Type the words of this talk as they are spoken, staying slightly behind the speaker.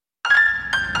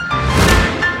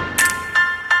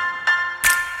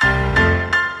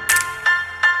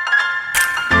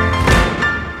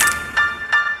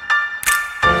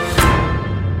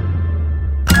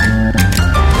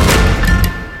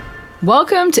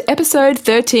Welcome to episode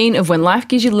 13 of When Life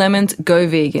Gives You Lemons, Go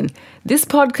Vegan. This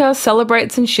podcast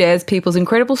celebrates and shares people's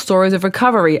incredible stories of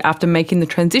recovery after making the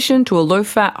transition to a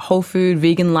low-fat, whole-food,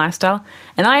 vegan lifestyle,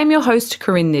 and I am your host,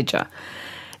 Corinne Nidger.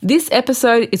 This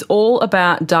episode is all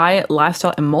about diet,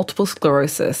 lifestyle, and multiple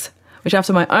sclerosis, which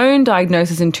after my own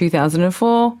diagnosis in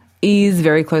 2004 is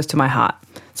very close to my heart.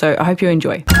 So I hope you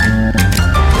enjoy.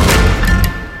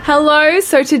 Hello,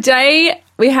 so today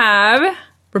we have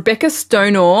Rebecca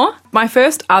Stonor, my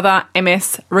first other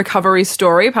MS recovery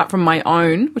story, apart from my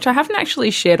own, which I haven't actually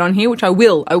shared on here, which I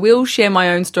will. I will share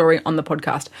my own story on the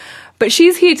podcast. But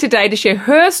she's here today to share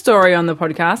her story on the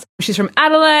podcast. She's from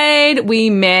Adelaide. We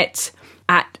met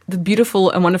at the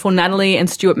beautiful and wonderful Natalie and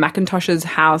Stuart McIntosh's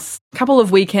house a couple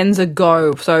of weekends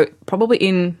ago. So probably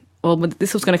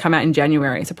this was going to come out in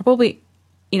January. So probably,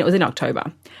 it was in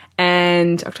October.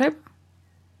 And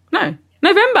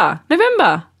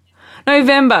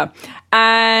November.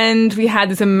 And we had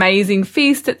this amazing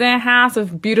feast at their house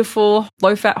of beautiful,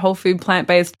 low-fat, whole-food,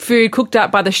 plant-based food cooked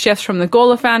up by the chefs from the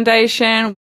Gawler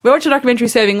Foundation. We watched a documentary,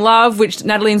 Serving Love, which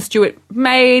Natalie and Stuart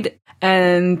made,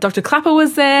 and Dr. Clapper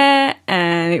was there,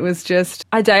 and it was just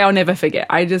a day I'll never forget.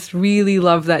 I just really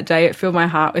loved that day. It filled my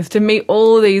heart with to meet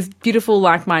all of these beautiful,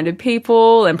 like-minded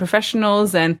people and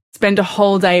professionals and spend a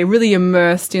whole day really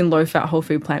immersed in low-fat,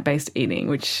 whole-food, plant-based eating,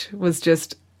 which was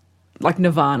just like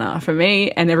nirvana for me,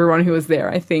 and everyone who was there,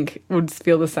 I think, would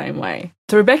feel the same way.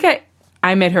 So Rebecca,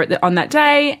 I met her on that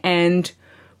day, and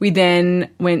we then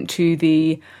went to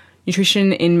the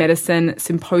Nutrition in Medicine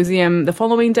Symposium the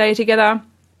following day together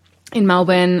in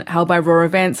Melbourne, held by Raw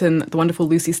Events and the wonderful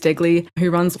Lucy Stegley, who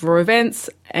runs Raw Events,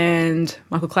 and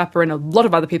Michael Clapper and a lot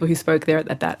of other people who spoke there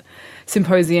at that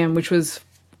symposium, which was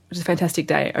a fantastic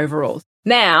day overall.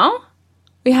 Now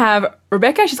we have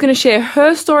Rebecca. She's going to share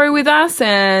her story with us,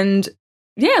 and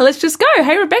yeah, let's just go.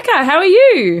 Hey, Rebecca, how are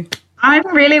you? I'm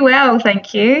really well,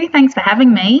 thank you. Thanks for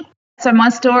having me. So my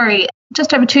story,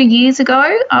 just over 2 years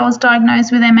ago, I was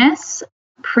diagnosed with MS.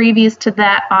 Previous to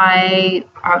that, I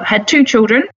had 2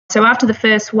 children. So after the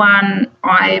first one,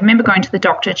 I remember going to the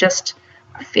doctor just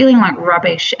feeling like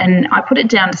rubbish, and I put it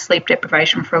down to sleep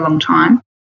deprivation for a long time.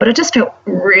 But I just felt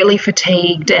really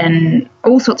fatigued and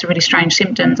all sorts of really strange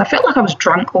symptoms. I felt like I was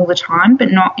drunk all the time,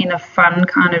 but not in a fun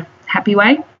kind of happy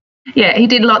way. Yeah, he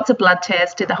did lots of blood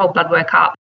tests, did the whole blood work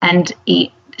up, and it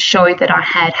showed that I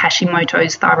had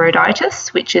Hashimoto's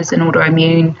thyroiditis, which is an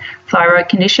autoimmune thyroid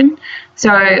condition. So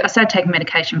I started taking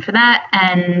medication for that,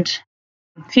 and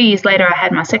a few years later I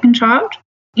had my second child.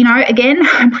 Again,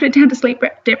 I put it down to sleep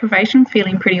deprivation,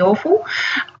 feeling pretty awful.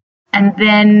 And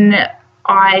then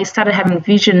I started having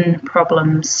vision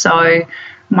problems. So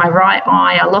my right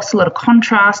eye, I lost a lot of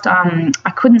contrast.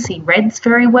 I couldn't see reds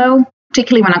very well,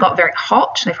 particularly when I got very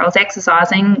hot. If I was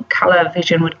exercising, colour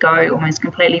vision would go almost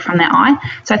completely from that eye.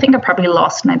 So I think I probably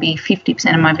lost maybe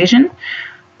 50% of my vision,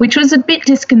 which was a bit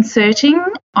disconcerting.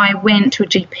 I went to a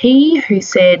GP who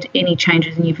said any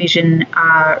changes in your vision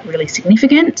are really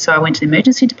significant. So I went to the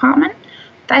emergency department.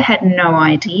 They had no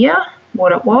idea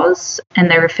what it was,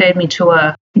 and they referred me to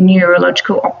a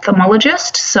neurological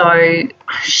ophthalmologist. So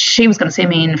she was going to see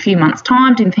me in a few months'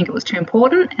 time, didn't think it was too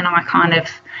important, and I kind of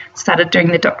started doing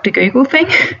the Dr. Google thing.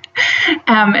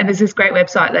 And there's this great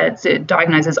website that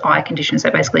diagnoses eye conditions.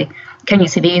 So basically, can you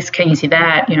see this? Can you see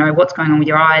that? What's going on with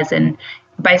your eyes? And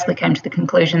basically came to the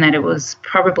conclusion that it was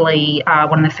probably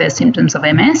one of the first symptoms of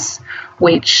MS,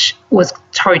 which was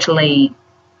totally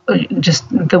just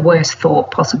the worst thought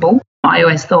possible. I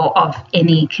always thought of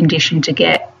any condition to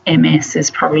get MS as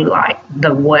probably like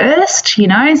the worst,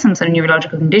 some sort of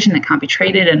neurological condition that can't be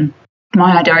treated. And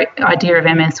my idea of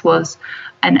MS was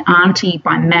an auntie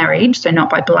by marriage, so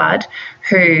not by blood,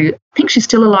 who I think she's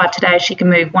still alive today. She can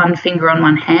move one finger on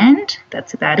one hand.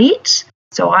 That's about it.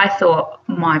 So I thought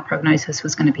my prognosis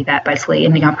was going to be that, basically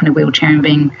ending up in a wheelchair and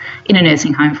being in a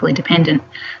nursing home fully dependent.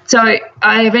 So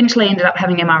I eventually ended up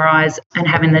having MRIs and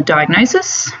having the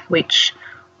diagnosis, which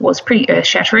was pretty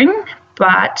earth-shattering.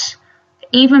 But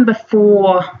even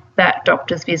before that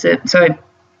doctor's visit, so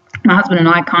my husband and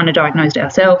I kind of diagnosed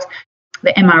ourselves,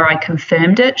 the MRI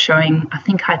confirmed it, showing I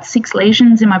think I had 6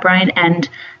 lesions in my brain, and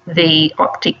the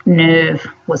optic nerve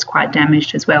was quite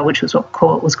damaged as well, which was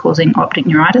what was causing optic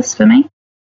neuritis for me.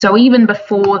 So even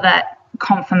before that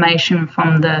confirmation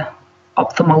from the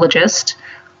ophthalmologist,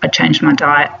 I changed my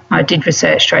diet. I did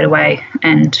research straight away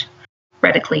and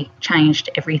radically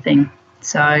changed everything.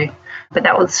 But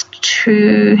that was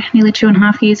nearly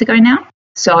 2.5 years ago now.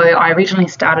 So I originally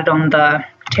started on the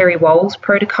Terry Walls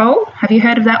protocol. Have you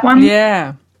heard of that one?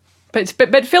 Yeah.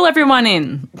 But fill everyone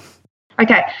in.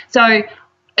 Okay. So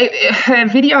Her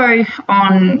video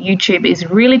on YouTube is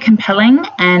really compelling,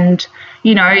 and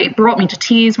it brought me to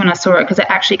tears when I saw it because it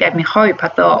actually gave me hope. I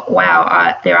thought,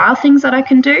 wow, there are things that I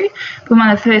can do. But one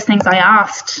of the first things I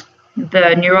asked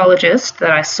the neurologist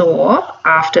that I saw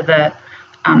after the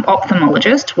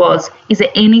ophthalmologist was, is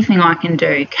there anything I can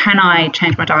do? Can I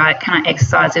change my diet? Can I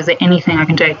exercise? Is there anything I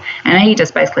can do? And he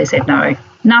just basically said, no,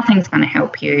 nothing's going to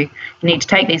help you. You need to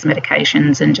take these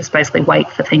medications and just basically wait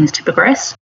for things to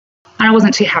progress. And I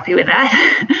wasn't too happy with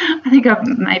that. I think I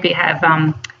maybe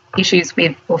have issues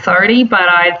with authority, but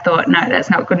I thought, no,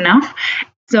 that's not good enough.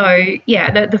 So,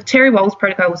 yeah, the Terry Walls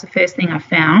protocol was the first thing I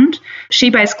found. She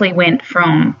basically went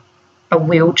from a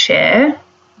wheelchair,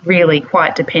 really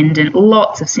quite dependent,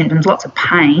 lots of symptoms, lots of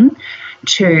pain,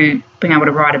 to being able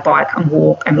to ride a bike and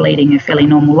walk and leading a fairly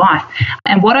normal life.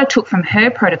 And what I took from her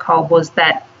protocol was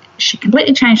that she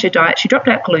completely changed her diet. She dropped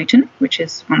out gluten, which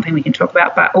is one thing we can talk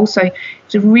about, but also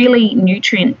it's a really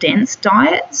nutrient-dense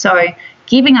diet. So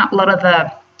giving up a lot of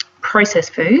the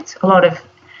processed foods, a lot of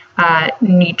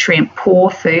nutrient-poor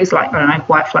foods like, I don't know,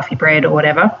 white fluffy bread or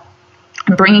whatever,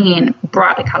 and bringing in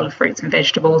brightly coloured fruits and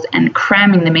vegetables and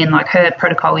cramming them in. Like her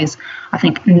protocol is, I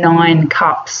think, 9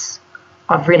 cups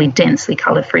of really densely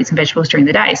coloured fruits and vegetables during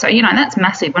the day. So, that's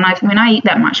massive. When I eat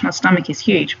that much, my stomach is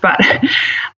huge. But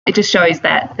it just shows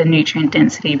that the nutrient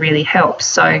density really helps.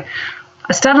 So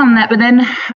I started on that, but then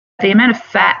the amount of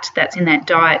fat that's in that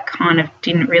diet kind of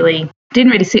didn't really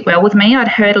sit well with me. I'd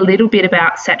heard a little bit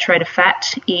about saturated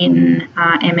fat in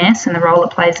MS and the role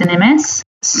it plays in MS.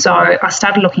 So I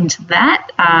started looking into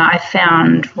that. I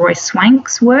found Roy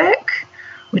Swank's work,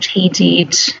 which he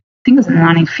did, I think it was in the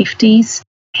 1950s.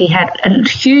 He had a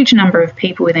huge number of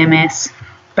people with MS,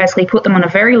 basically put them on a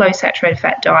very low saturated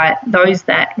fat diet. Those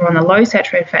that were on the low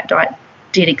saturated fat diet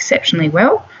did exceptionally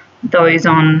well. Those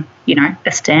on,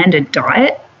 a standard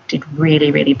diet did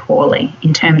really, really poorly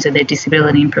in terms of their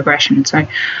disability and progression. So, and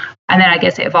then I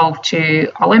guess it evolved to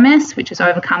OMS, which is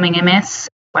Overcoming MS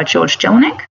by George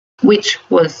Jelinek, which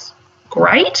was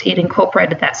great. It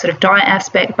incorporated that sort of diet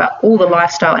aspect, but all the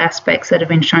lifestyle aspects that have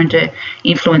been shown to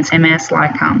influence MS,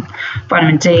 like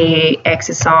vitamin D,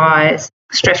 exercise,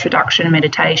 stress reduction,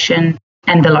 meditation,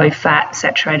 and the low-fat,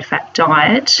 saturated fat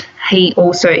diet. He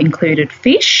also included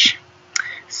fish.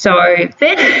 So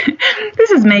then,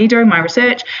 this is me doing my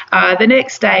research. The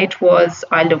next stage was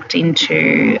I looked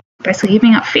into basically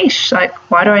giving up fish. Like,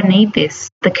 why do I need this?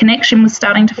 The connection was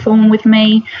starting to form with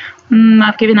me.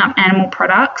 I've given up animal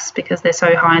products because they're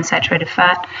so high in saturated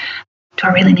fat. Do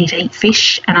I really need to eat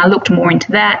fish? And I looked more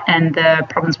into that and the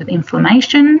problems with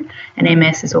inflammation. And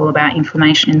MS is all about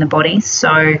inflammation in the body. So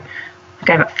I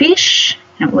gave up fish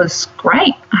and it was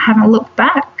great. I haven't looked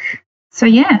back. So,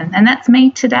 yeah, and that's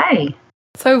me today.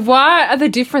 So what are the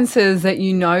differences that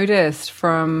you noticed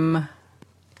from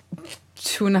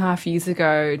 2.5 years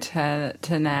ago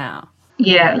to now?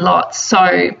 Yeah, lots. So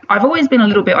I've always been a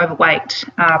little bit overweight.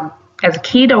 As a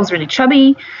kid, I was really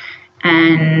chubby,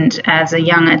 and as a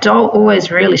young adult,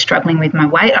 always really struggling with my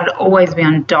weight. I'd always be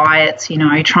on diets,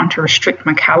 trying to restrict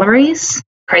my calories,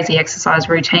 crazy exercise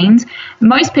routines.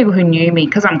 Most people who knew me,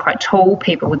 because I'm quite tall,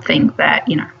 people would think that,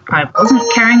 I wasn't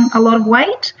carrying a lot of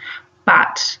weight,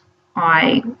 but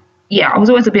I was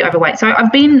always a bit overweight. So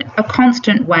I've been a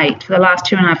constant weight. For the last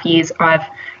 2.5 years, I've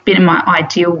been in my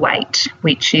ideal weight,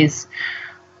 which is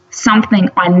something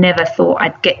I never thought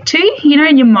I'd get to.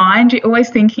 In your mind, you're always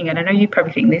thinking, and I know you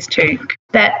probably think this too,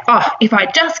 that, if I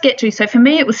just get to, so for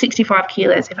me it was 65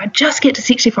 kilos. If I just get to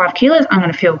 65 kilos, I'm going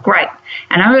to feel great.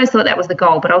 And I always thought that was the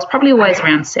goal, but I was probably always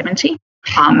around 70,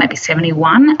 maybe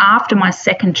 71. After my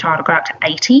second child, I got up to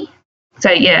 80. So,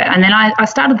 yeah, and then I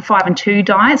started the 5 and 2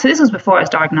 diet. So this was before I was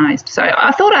diagnosed. So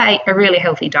I thought I ate a really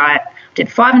healthy diet. Did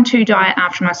 5 and 2 diet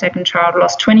after my second child,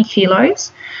 lost 20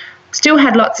 kilos. Still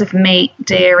had lots of meat,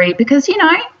 dairy, because,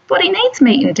 body needs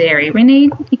meat and dairy. We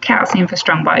need calcium for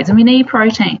strong bones and we need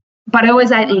protein. But I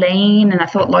always ate lean, and I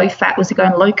thought low fat was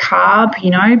going low carb,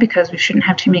 because we shouldn't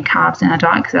have too many carbs in our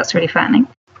diet because that's really fattening.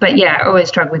 But, yeah, I always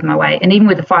struggled with my weight. And even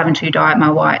with the 5 and 2 diet,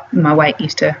 my weight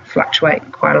used to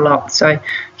fluctuate quite a lot. So,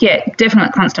 yeah,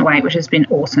 definitely constant weight, which has been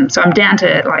awesome. So I'm down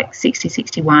to like 60,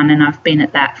 61, and I've been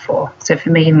at that so for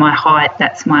me, my height,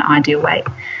 that's my ideal weight.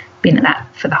 Been at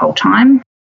that for the whole time.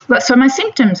 But so my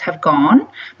symptoms have gone.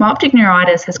 My optic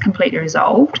neuritis has completely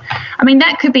resolved. I mean,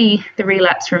 that could be the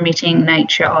relapse-remitting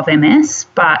nature of MS,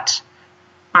 but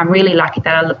I'm really lucky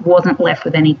that I wasn't left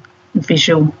with any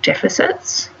visual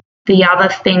deficits. The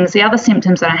other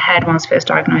symptoms that I had when I was first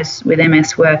diagnosed with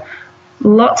MS were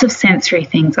lots of sensory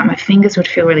things. Like my fingers would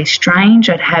feel really strange.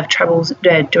 I'd have troubles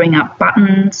doing up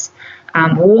buttons.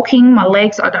 Walking, my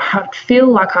legs, I'd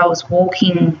feel like I was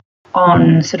walking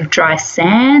on sort of dry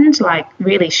sand, like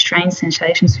really strange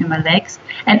sensations through my legs,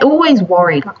 and always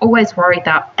worried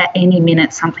that at any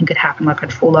minute something could happen, like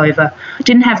I'd fall over. I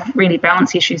didn't have really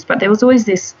balance issues, but there was always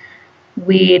this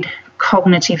weird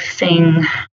cognitive thing.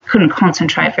 Couldn't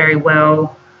concentrate very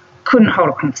well, couldn't hold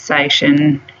a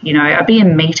conversation. I'd be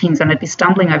in meetings and I'd be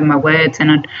stumbling over my words,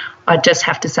 and I'd just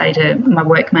have to say to my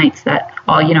workmates that,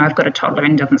 I've got a toddler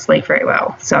and doesn't sleep very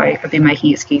well. So I'd be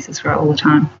making excuses for it all the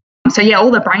time. So yeah,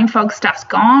 all the brain fog stuff's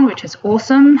gone, which is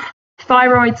awesome.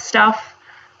 Thyroid stuff,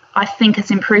 I think,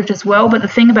 has improved as well. But the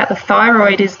thing about the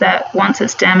thyroid is that once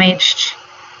it's damaged,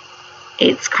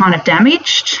 it's kind of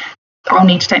damaged. I'll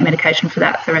need to take medication for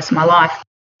that for the rest of my life.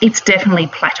 It's definitely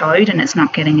plateaued and it's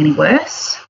not getting any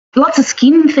worse. Lots of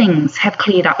skin things have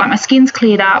cleared up. Like my skin's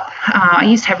cleared up. I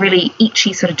used to have really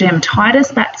itchy sort of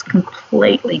dermatitis. That's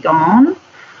completely gone.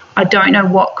 I don't know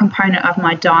what component of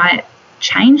my diet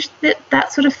changed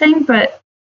that sort of thing, but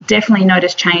definitely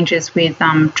noticed changes with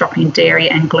dropping dairy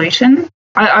and gluten.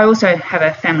 I also have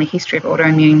a family history of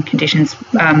autoimmune conditions.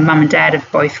 Mum and dad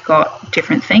have both got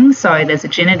different things, so there's a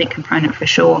genetic component for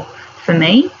sure for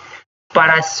me.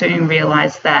 But I soon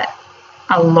realised that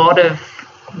a lot of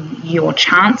your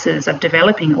chances of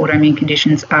developing autoimmune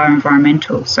conditions are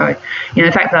environmental. So,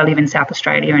 the fact that I live in South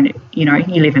Australia and,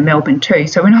 you live in Melbourne too,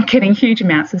 so we're not getting huge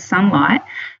amounts of sunlight,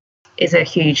 is a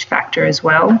huge factor as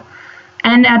well.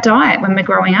 And our diet when we're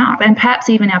growing up, and perhaps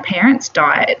even our parents'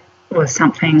 diet was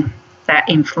something that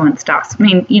influenced us. I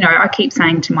mean, I keep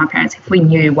saying to my parents, if we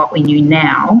knew what we knew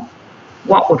now,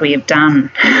 what would we have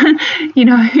done?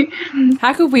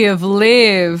 How could we have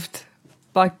lived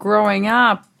like growing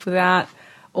up without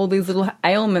all these little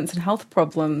ailments and health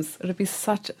problems? It'd be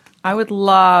I'd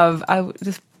love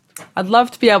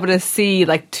to be able to see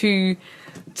like two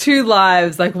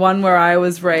lives, like one where I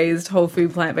was raised whole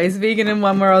food, plant-based vegan, and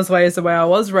one where I was raised the way I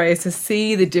was raised, to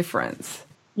see the difference.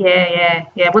 Yeah.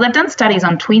 Well, they've done studies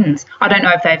on twins. I don't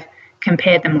know if they've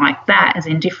compared them like that, as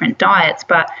in different diets,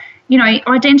 but,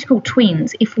 identical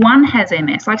twins, if one has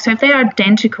MS, so if they're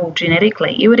identical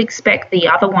genetically, you would expect the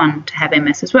other one to have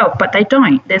MS as well, but they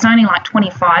don't. There's only like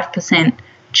 25%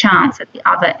 chance that the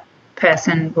other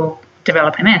person will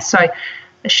develop MS. So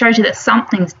it shows you that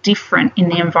something's different in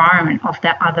the environment of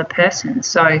that other person.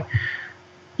 So,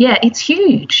 yeah, it's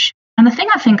huge. And the thing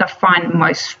I think I find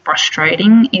most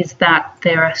frustrating is that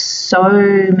there are so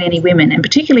many women, and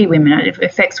particularly women, it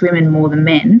affects women more than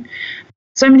men,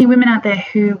 so many women out there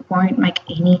who won't make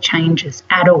any changes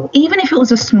at all, even if it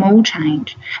was a small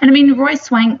change. And I mean, Roy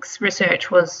Swank's research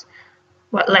was,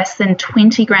 less than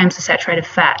 20 grams of saturated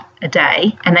fat a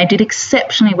day, and they did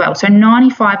exceptionally well. So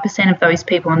 95% of those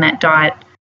people on that diet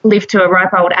lived to a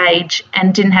ripe old age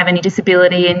and didn't have any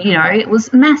disability, and, it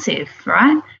was massive,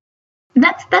 right?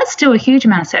 That's still a huge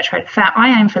amount of saturated fat.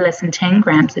 I aim for less than 10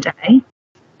 grams a day,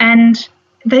 and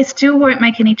they still won't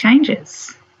make any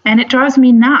changes. And it drives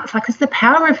me nuts. Is the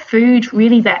power of food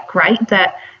really that great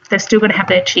that they've still got to have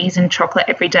their cheese and chocolate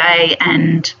every day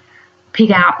and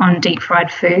pig out on deep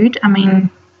fried food? I mean,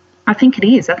 I think it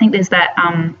is. I think there's that,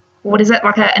 what is it,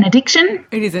 an addiction?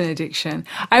 It is an addiction.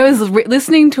 I was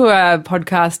listening to a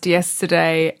podcast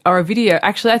yesterday, or a video,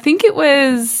 actually, I think it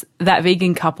was That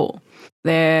Vegan Couple,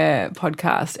 their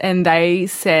podcast, and they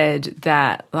said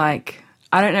that, I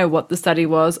don't know what the study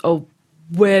was or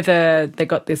whether they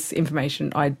got this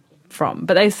information from,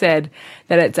 but they said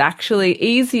that it's actually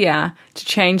easier to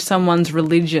change someone's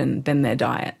religion than their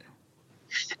diet.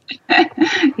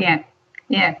 Yeah.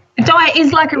 Diet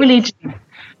is like a religion.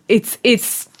 It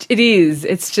is.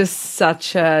 It's just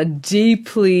such a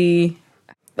deeply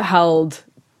held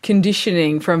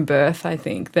conditioning from birth, I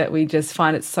think, that we just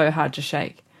find it so hard to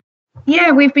shake.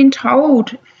 Yeah, we've been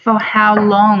told for how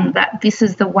long that this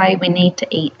is the way we need to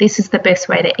eat. This is the best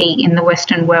way to eat in the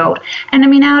Western world. And I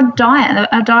mean,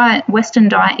 our Western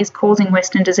diet is causing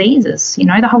Western diseases.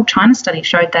 The whole China study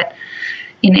showed that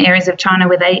in areas of China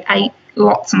where they ate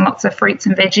lots and lots of fruits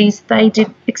and veggies, they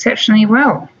did exceptionally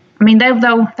well. I mean,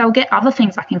 they'll get other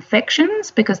things like infections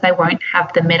because they won't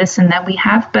have the medicine that we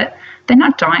have, but they're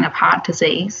not dying of heart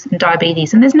disease and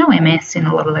diabetes. And there's no MS in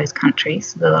a lot of those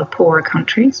countries, the poorer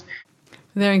countries.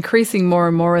 They're increasing more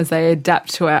and more as they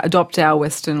adopt our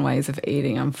Western ways of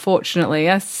eating, unfortunately.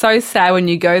 It's so sad when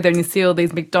you go there and you see all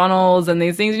these McDonald's and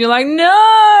these things and you're like,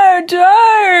 no,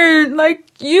 don't.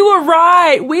 You were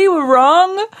right. We were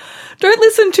wrong. Don't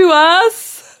listen to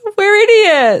us. We're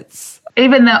idiots.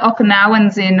 Even the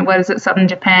Okinawans in, southern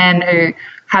Japan, who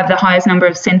have the highest number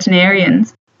of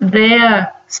centenarians,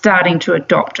 they're starting to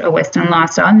adopt a Western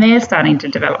lifestyle and they're starting to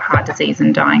develop heart disease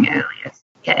and dying earlier.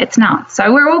 Yeah, it's nuts.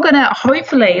 So we're all going to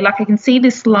hopefully, I can see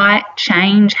this slight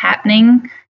change happening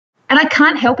And I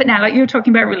can't help it now. Like you were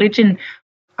talking about religion,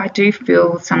 I do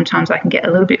feel sometimes I can get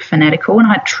a little bit fanatical, and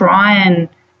I try and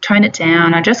tone it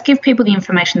down. I just give people the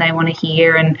information they want to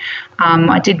hear. And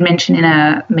I did mention in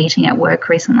a meeting at work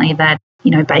recently that,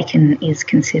 bacon is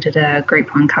considered a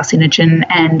group 1 carcinogen,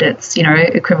 and it's,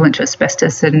 equivalent to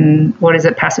asbestos and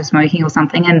passive smoking or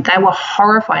something. And they were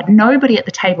horrified. Nobody at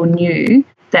the table knew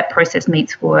that processed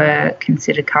meats were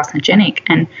considered carcinogenic.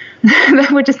 And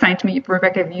they were just saying to me,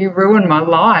 Rebecca, you ruined my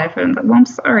life. And I'm like, well, I'm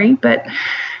sorry, but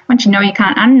once you know, you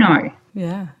can't unknow.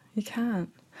 Yeah, you can't.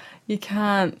 You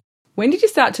can't. When did you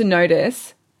start to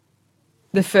notice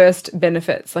the first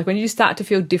benefits? Like, when did you start to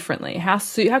feel differently? How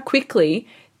quickly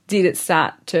did it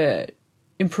start to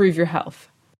improve your health?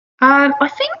 I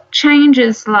think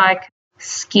changes like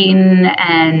skin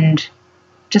and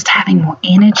just having more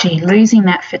energy, losing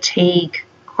that fatigue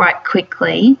quite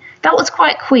quickly. That was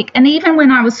quite quick. And even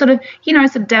when I was sort of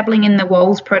dabbling in the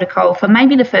Walls protocol for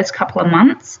maybe the first couple of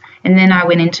months, and then I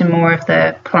went into more of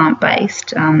the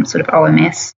plant-based sort of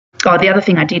OMS. Oh, the other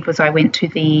thing I did was I went to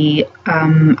the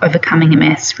Overcoming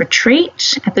MS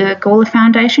retreat at the Gawler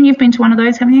Foundation. You've been to one of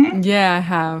those, haven't you? Yeah, I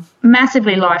have.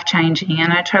 Massively life-changing,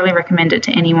 and I totally recommend it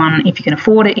to anyone if you can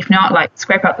afford it. If not,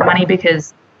 scrape up the money,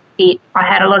 because I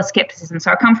had a lot of skepticism.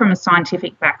 So I come from a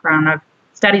scientific background. I've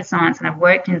studied science and I've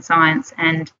worked in science,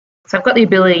 and so I've got the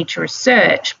ability to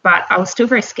research, but I was still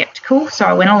very skeptical. So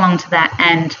I went along to that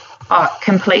and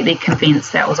completely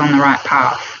convinced that I was on the right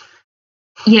path.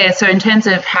 Yeah, so in terms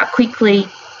of how quickly,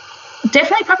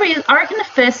 definitely probably, I reckon the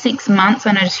first 6 months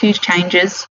I noticed huge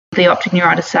changes. The optic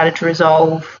neuritis started to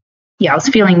resolve. Yeah, I was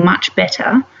feeling much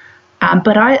better.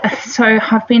 But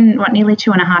I've been, nearly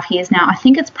 2.5 years now. I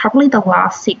think it's probably the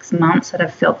last 6 months that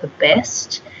I've felt the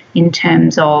best in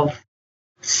terms of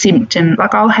symptoms.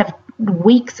 I'll have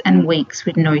weeks and weeks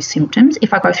with no symptoms.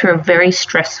 If I go through a very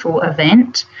stressful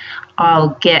event,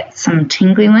 I'll get some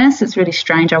tingliness. It's really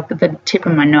strange. The tip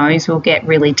of my nose will get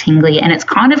really tingly, and it's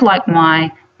kind of like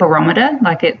my barometer.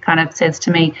 It kind of says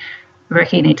to me,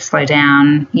 Rebecca, you need to slow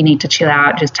down. You need to chill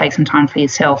out. Just take some time for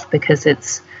yourself, because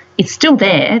it's still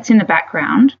there. It's in the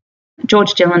background.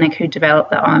 George Jelinek, who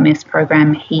developed the OMS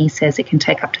program, he says it can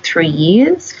take up to 3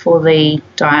 years for the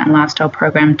diet and lifestyle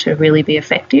program to really be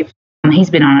effective.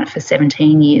 He's been on it for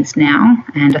 17 years now,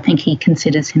 and I think he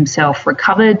considers himself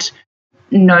recovered,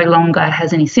 no longer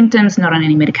has any symptoms, not on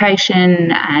any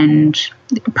medication, and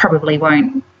probably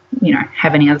won't,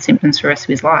 have any other symptoms for the rest of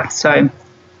his life. So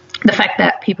the fact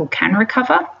that people can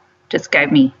recover just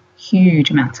gave me huge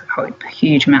amounts of hope,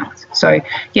 huge amounts. So,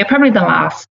 yeah, probably the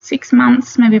last 6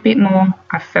 months, maybe a bit more,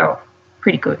 I felt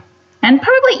pretty good. And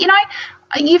probably,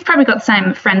 you've probably got the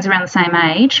same friends around the same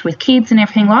age with kids and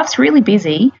everything. Life's really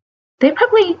busy. They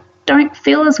probably don't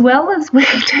feel as well as we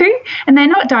do, and they're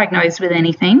not diagnosed with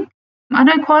anything. I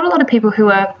know quite a lot of people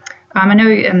who are, I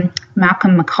know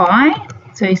Malcolm Mackay,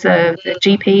 so he's a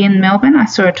GP in Melbourne. I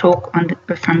saw a talk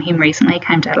from him recently. He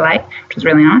came to Adelaide, which was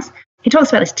really nice. He talks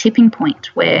about this tipping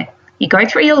point where you go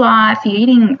through your life, you're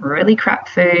eating really crap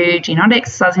food, you're not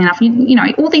exercising enough,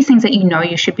 all these things that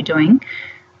you should be doing.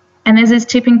 And there's this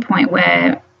tipping point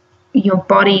where your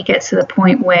body gets to the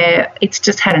point where it's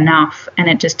just had enough and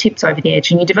it just tips over the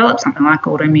edge, and you develop something like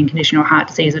autoimmune condition or heart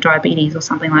disease or diabetes or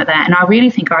something like that. And I really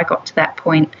think I got to that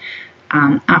point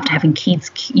after having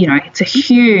kids. It's a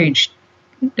huge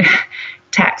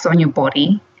tax on your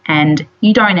body, and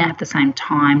you don't have the same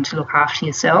time to look after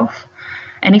yourself.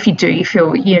 And if you do,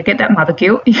 you get that mother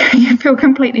guilt. You feel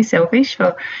completely selfish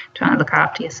for trying to look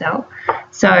after yourself.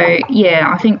 So,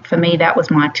 yeah, I think for me that was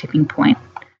my tipping point.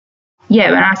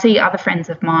 Yeah, when I see other friends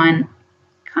of mine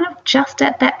kind of just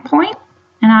at that point,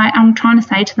 and I'm trying to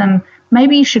say to them,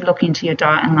 maybe you should look into your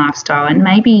diet and lifestyle, and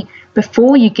maybe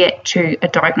before you get to a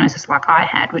diagnosis like I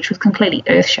had, which was completely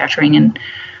earth-shattering, and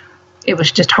it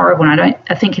was just horrible. And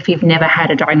I think if you've never had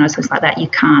a diagnosis like that, you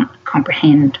can't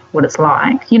comprehend what it's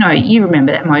like. You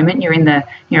remember that moment. You're in the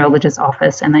neurologist's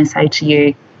office and they say to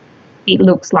you, it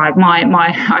looks like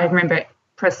I remember it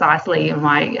precisely.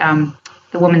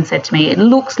 The woman said to me, it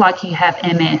looks like you have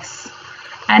MS.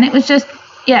 And it was just,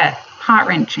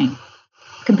 heart-wrenching,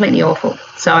 completely awful.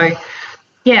 So,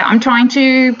 yeah, I'm trying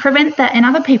to prevent that in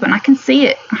other people, and I can see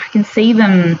it. I can see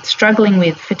them struggling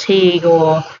with fatigue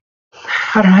or,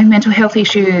 mental health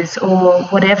issues or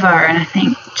whatever, and I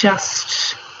think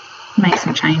just make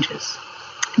some changes.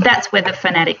 That's where the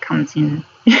fanatic comes in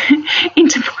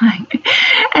into play.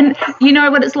 And you know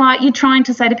what it's like, you're trying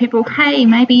to say to people, hey,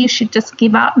 maybe you should just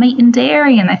give up meat and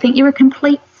dairy, and they think you're a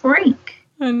complete freak.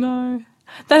 I know.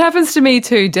 That happens to me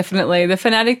too, definitely. The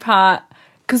fanatic part,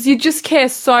 because you just care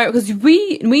so, because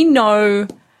we know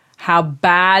how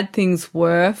bad things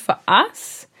were for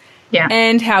us. Yeah.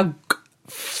 And how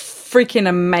freaking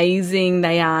amazing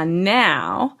they are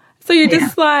now. So you're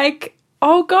just like,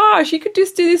 oh gosh, you could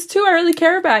just do this too. I really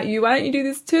care about you. Why don't you do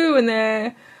this too? And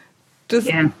they're just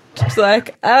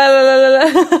like,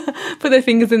 put their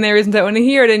fingers in their ears and don't want to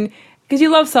hear it. And because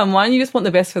you love someone, you just want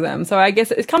the best for them. So I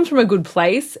guess it comes from a good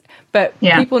place, but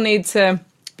people need to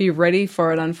be ready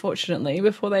for it, unfortunately,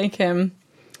 before they can,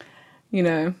 you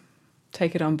know,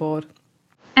 take it on board.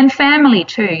 And family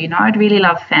too, you know, I'd really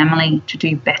love family to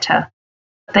do better.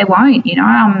 They won't, you know,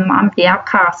 I'm the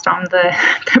outcast, I'm the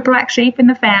black sheep in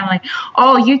the family.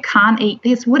 Oh, you can't eat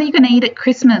this. What are you going to eat at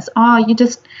Christmas? Oh, you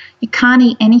can't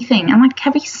eat anything. I'm like,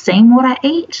 have you seen what I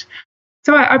eat?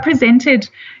 So I presented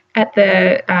at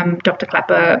the Dr.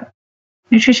 Clapper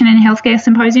Nutrition and Healthcare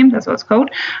Symposium, that's what it's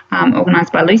called,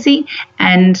 organised by Lucy.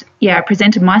 And, I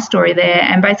presented my story there.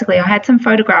 And basically I had some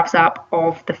photographs up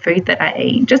of the food that I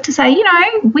eat just to say, you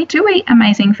know, we do eat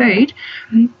amazing food.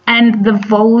 And the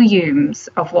volumes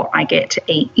of what I get to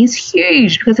eat is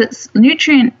huge because it's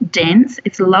nutrient dense,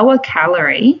 it's lower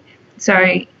calorie. So,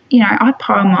 you know, I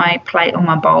pile my plate or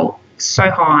my bowl so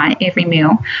high every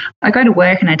meal. I go to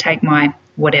work and I take my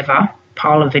whatever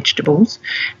pile of vegetables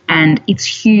and it's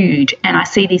huge, and I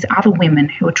see these other women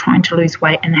who are trying to lose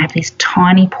weight and they have these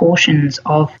tiny portions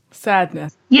of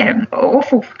sadness,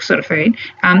 awful sort of food,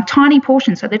 tiny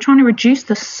portions, so they're trying to reduce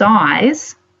the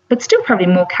size but still probably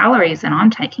more calories than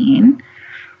I'm taking in,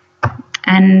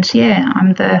 and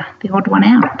I'm the odd one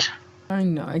out. I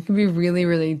know, it can be really,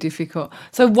 really difficult.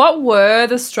 So what were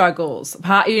the struggles?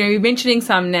 You're mentioning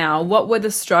some now. What were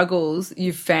the struggles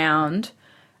you found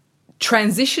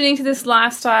transitioning to this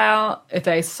lifestyle, if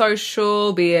they're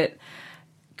social, be it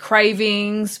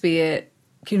cravings, be it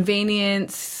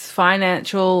convenience,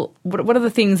 financial? What are the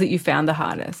things that you found the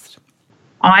hardest?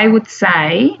 I would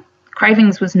say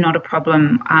cravings was not a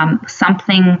problem. And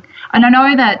I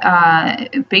know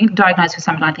that being diagnosed with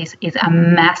something like this is a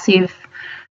massive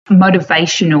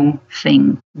motivational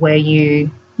thing where you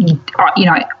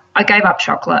know, I gave up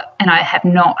chocolate and I have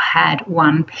not had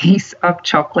one piece of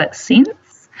chocolate since.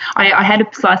 I had a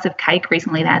slice of cake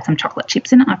recently that had some chocolate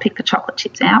chips in it. I picked the chocolate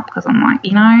chips out because I'm like,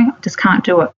 you know, I just can't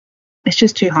do it. It's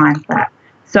just too high in fat.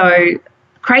 So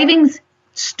cravings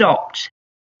stopped.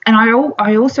 And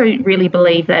I also really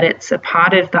believe that it's a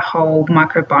part of the whole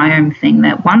microbiome thing,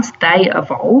 that once they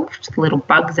evolved, the little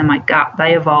bugs in my gut,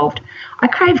 they evolved. I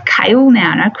crave kale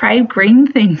now and I crave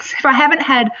green things. If I haven't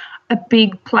had a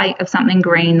big plate of something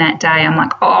green that day, I'm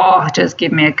like, oh, just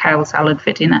give me a kale salad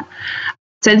for dinner.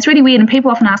 So it's really weird, and people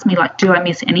often ask me, like, do I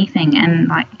miss anything? And,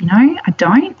 like, you know, I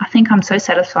don't. I think I'm so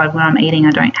satisfied when I'm eating,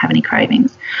 I don't have any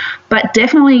cravings. But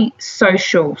definitely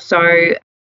social. So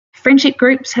friendship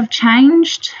groups have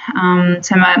changed.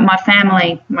 So my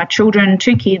family, my children,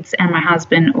 2 kids and my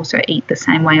husband also eat the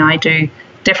same way I do,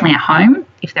 definitely at home.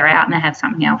 If they're out and they have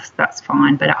something else, that's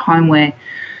fine. But at home, we're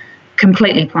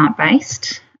completely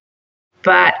plant-based.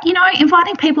 But, you know,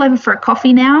 inviting people over for a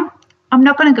coffee now, I'm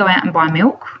not going to go out and buy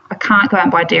milk. I can't go out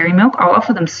and buy dairy milk. I'll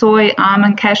offer them soy,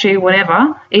 almond, cashew,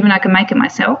 whatever. Even I can make it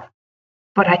myself.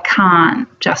 But I can't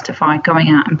justify going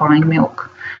out and buying milk.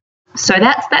 So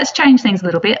that's changed things a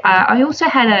little bit. I also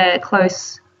had a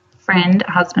close friend,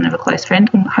 a husband of a close friend,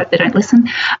 I hope they don't listen,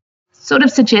 sort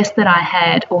of suggest that I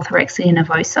had orthorexia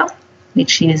nervosa,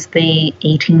 which is the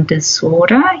eating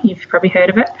disorder. You've probably heard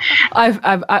of it. I've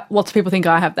lots of people think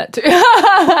I have that too.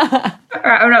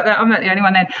 I'm not the only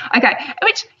one then. Okay,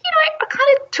 which, you know, I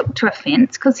kind of took to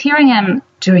offence because here I am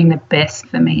doing the best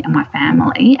for me and my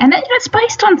family, and it's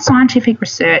based on scientific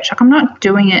research. Like, I'm not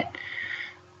doing it,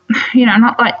 you know, I'm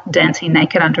not like dancing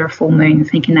naked under a full moon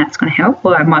thinking that's going to help.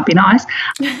 Well, it might be nice.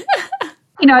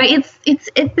 You know,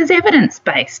 there's evidence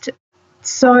based.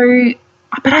 So,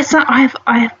 but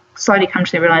I've slowly come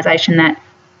to the realisation that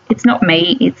it's not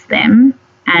me, it's them.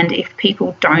 And if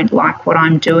people don't like what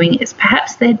I'm doing, it's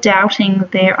perhaps they're doubting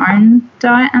their own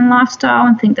diet and lifestyle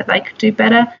and think that they could do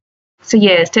better. So,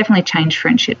 yeah, it's definitely changed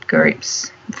friendship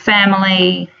groups.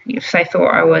 Family, if they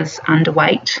thought I was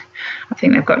underweight, I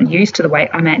think they've gotten used to the weight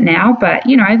I'm at now. But,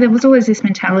 you know, there was always this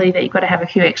mentality that you've got to have a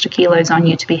few extra kilos on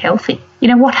you to be healthy. You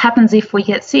know, what happens if we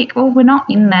get sick? Well, we're not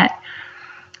in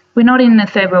a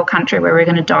third world country where we're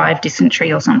going to die of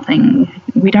dysentery or something.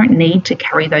 We don't need to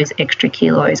carry those extra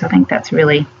kilos. I think that's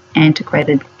really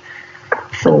antiquated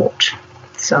thought.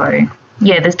 So,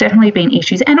 yeah, there's definitely been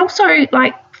issues. And also,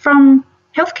 like, from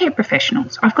healthcare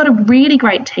professionals, I've got a really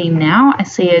great team now. I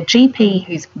see a GP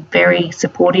who's very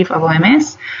supportive of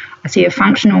OMS. I see a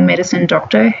functional medicine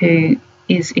doctor who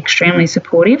is extremely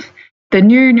supportive. The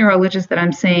new neurologist that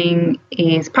I'm seeing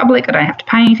is public. I don't have to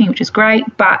pay anything, which is great.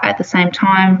 But at the same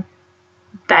time,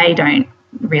 they don't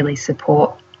really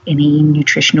support any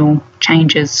nutritional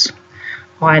changes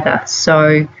either.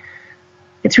 So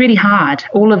it's really hard.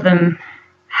 All of them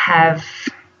have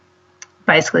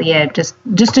basically,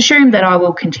 just assume that I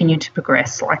will continue to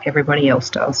progress like everybody else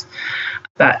does.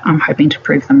 But I'm hoping to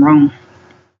prove them wrong.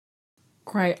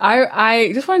 Great.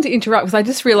 I just wanted to interrupt because I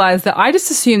just realised that I just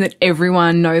assume that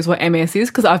everyone knows what MS is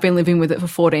because I've been living with it for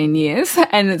 14 years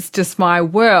and it's just my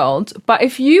world. But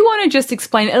if you want to just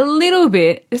explain a little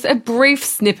bit, just a brief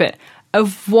snippet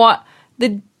of what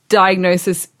the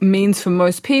diagnosis means for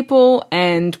most people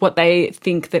and what they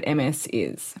think that MS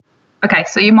is. Okay,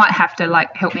 so you might have to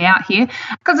help me out here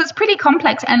because it's pretty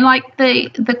complex and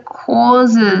the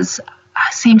causes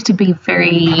seems to be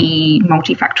very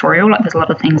multifactorial. There's a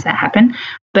lot of things that happen,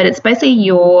 but it's basically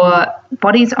your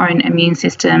body's own immune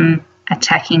system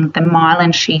attacking the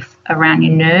myelin sheath around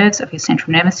your nerves of your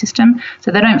central nervous system, so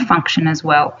they don't function as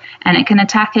well. And it can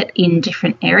attack it in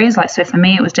different areas. So for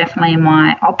me, it was definitely in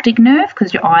my optic nerve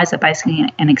because your eyes are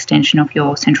basically an extension of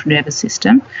your central nervous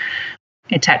system.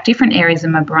 It attacked different areas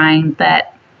of my brain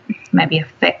that maybe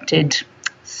affected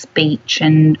speech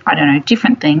and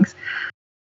different things.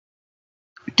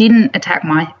 Didn't attack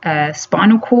my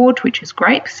spinal cord, which is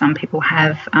great because some people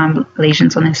have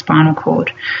lesions on their spinal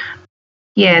cord.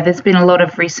 Yeah, there's been a lot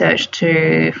of research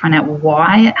to find out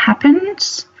why it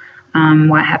happens,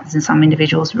 why it happens in some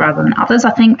individuals rather than others.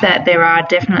 I think that there are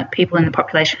definite people in the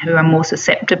population who are more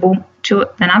susceptible to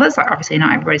it than others. Obviously,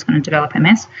 not everybody's going to develop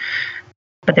MS,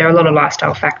 but there are a lot of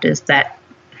lifestyle factors that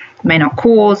may not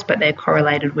cause, but they're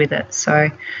correlated with it. So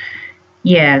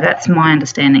yeah, that's my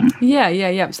understanding.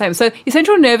 Yeah. Same. So your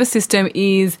central nervous system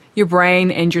is your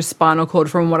brain and your spinal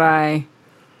cord from what I...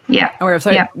 So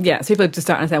people just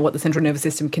don't understand what the central nervous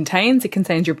system contains. It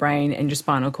contains your brain and your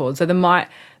spinal cord. So the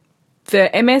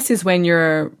MS is when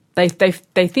they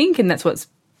think, and that's what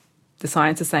the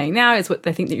science is saying now, is what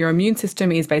they think that your immune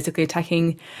system is basically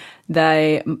attacking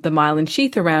the myelin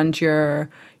sheath around your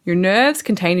nerves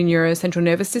contained in your central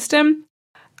nervous system.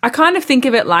 I kind of think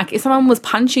of it like if someone was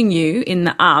punching you in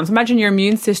the arms. Imagine your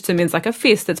immune system is like a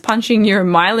fist that's punching your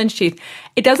myelin sheath.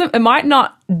 It might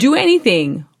not do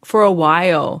anything for a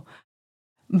while.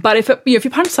 But if you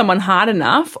punch someone hard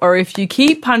enough, or if you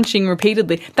keep punching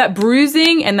repeatedly, that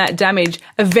bruising and that damage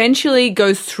eventually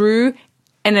goes through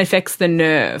and affects the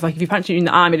nerve. Like if you punch you in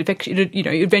the arm, it affects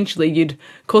eventually you'd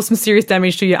cause some serious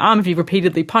damage to your arm if you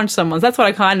repeatedly punch someone. So that's what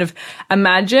I kind of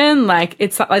imagine. Like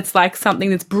it's like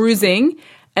something that's bruising.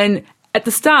 And at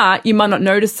the start, you might not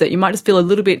notice it. You might just feel a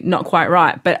little bit not quite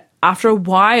right. But after a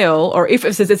while, or if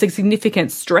it's a significant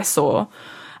stressor,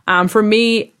 for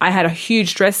me, I had a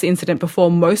huge stress incident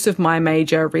before most of my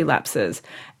major relapses.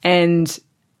 And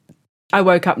I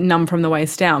woke up numb from the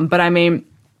waist down. But I mean,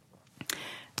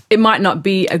 it might not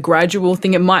be a gradual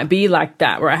thing. It might be like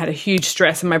that, where I had a huge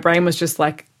stress and my brain was just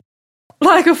like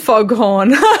a foghorn.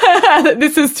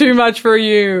 This is too much for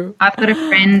you. I've got a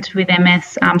friend with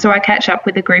MS. So I catch up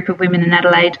with a group of women in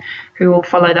Adelaide who will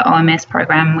follow the OMS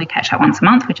program. We catch up once a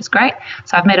month, which is great.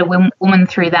 So I've met a woman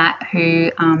through that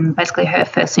who basically her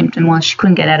first symptom was she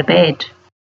couldn't get out of bed.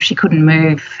 She couldn't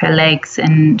move her legs.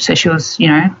 And so she was,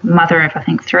 mother of, I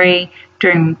think, 3,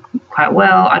 doing quite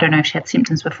well. I don't know if she had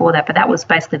symptoms before that, but that was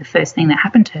basically the first thing that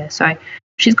happened to her. So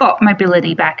she's got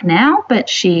mobility back now, but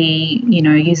she,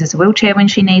 uses a wheelchair when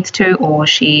she needs to, or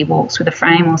she walks with a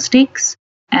frame or sticks.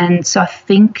 And so I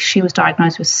think she was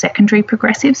diagnosed with secondary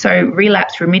progressive. So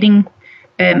relapse remitting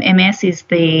MS is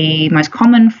the most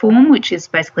common form, which is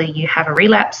basically you have a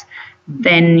relapse,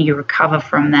 then you recover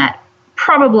from that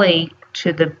probably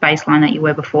to the baseline that you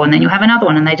were before, and then you'll have another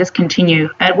one, and they just continue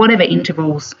at whatever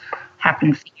intervals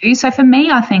happen for you. So for me,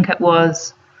 I think it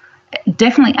was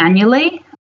definitely annually.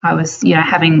 I was,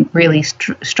 having really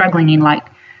struggling in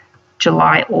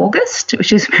July, August,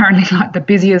 which is apparently the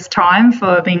busiest time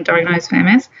for being diagnosed with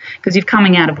MS because you're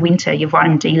coming out of winter, your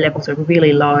vitamin D levels are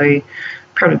really low,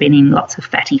 probably been in lots of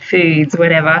fatty foods,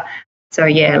 whatever. So,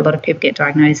 yeah, a lot of people get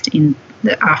diagnosed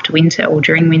after winter or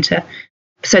during winter.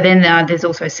 So then there's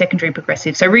also secondary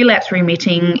progressive. So relapse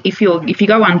remitting, if you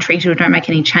go untreated or don't make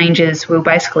any changes, we'll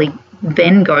basically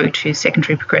then go to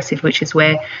secondary progressive, which is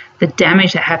where the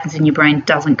damage that happens in your brain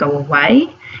doesn't go away.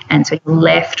 And so you're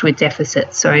left with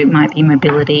deficits. So it might be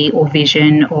mobility or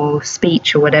vision or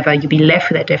speech or whatever. You'll be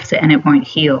left with that deficit and it won't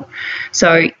heal.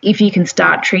 So if you can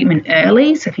start treatment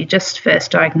early, so if you're just first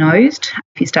diagnosed,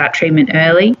 if you start treatment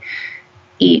early,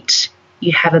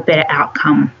 you have a better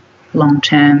outcome long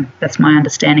term. That's my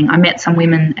understanding. I met some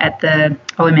women at the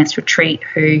OMS retreat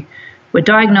who were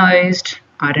diagnosed,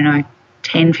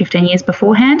 10, 15 years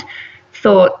beforehand,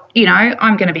 thought,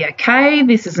 I'm going to be okay.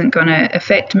 This isn't going to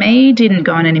affect me. Didn't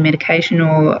go on any medication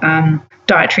or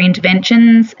dietary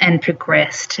interventions and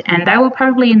progressed. And they were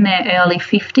probably in their early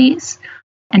 50s.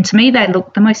 And to me, they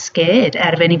looked the most scared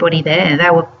out of anybody there. They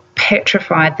were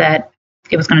petrified that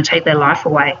it was going to take their life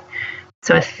away.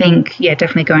 So I think,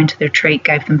 definitely going to the retreat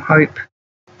gave them hope.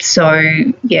 So,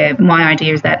 my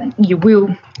idea is that you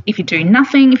will, if you do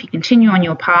nothing, if you continue on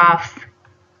your path,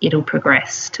 it'll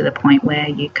progress to the point where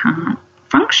you can't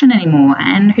function anymore.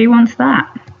 And who wants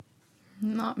that?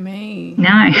 Not me.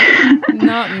 No.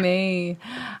 Not me.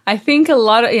 I think a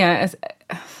lot of,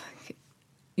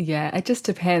 it just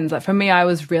depends. Like for me, I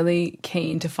was really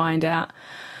keen to find out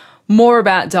more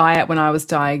about diet when I was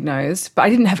diagnosed, but I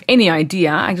didn't have any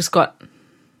idea. I just got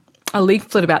a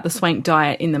leaflet about the Swank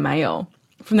diet in the mail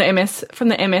from the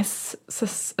MS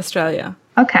Australia.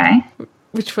 Okay.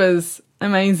 Which was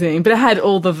amazing. But it had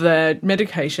all of the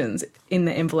medications in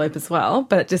the envelope as well,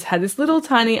 but it just had this little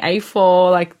tiny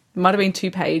A4, like might have been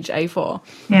 2-page A4.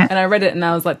 Yeah. And I read it and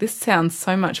I was like, this sounds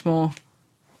so much more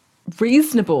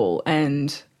reasonable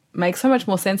and makes so much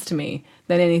more sense to me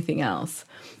than anything else.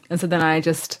 And so then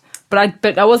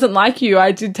but I wasn't like you.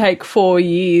 I did take 4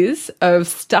 years of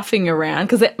stuffing around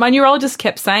because my neurologist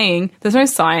kept saying, there's no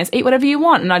science, eat whatever you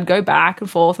want. And I'd go back and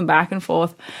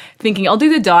forth thinking I'll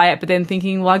do the diet, but then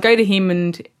thinking, well, I'll go to him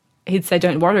and he'd say,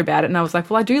 don't worry about it. And I was like,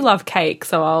 well, I do love cake,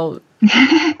 so I'll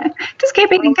just keep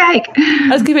eating cake. I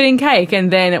just keep eating cake. And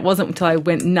then it wasn't until I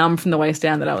went numb from the waist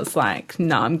down that I was like,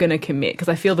 no, I'm going to commit because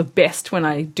I feel the best when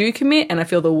I do commit and I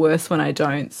feel the worst when I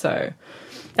don't. So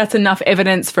that's enough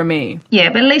evidence for me. Yeah,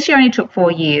 but at least you only took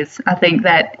 4 years. I think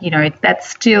that, that's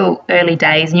still early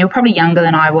days. And you're probably younger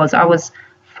than I was. I was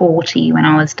 40 when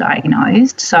I was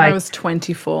diagnosed. So I was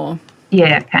 24.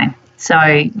 Yeah, okay. So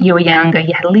you were younger.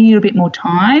 You had a little bit more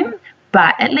time.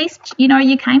 But at least,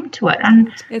 you came to it. And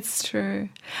it's true.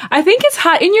 I think it's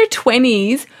hard. In your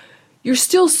 20s, you're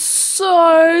still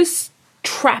so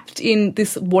trapped in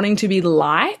this wanting to be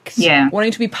liked. Yeah.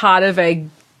 Wanting to be part of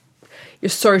your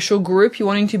social group. You're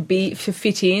wanting to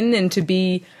fit in and to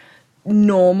be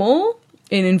normal,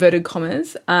 in inverted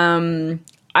commas.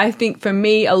 I think for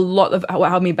me, a lot of what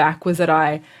held me back was that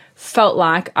I felt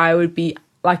like I would be,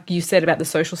 like you said about the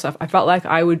social stuff, I felt like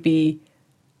I would be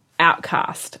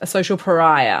outcast, a social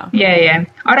pariah. Yeah.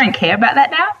 I don't care about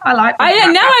that now.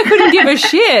 Now I couldn't give a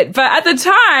shit. But at the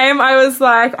time, I was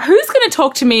like, who's going to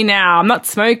talk to me now? I'm not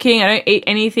smoking. I don't eat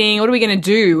anything. What are we going to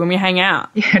do when we hang out?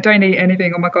 Yeah, don't eat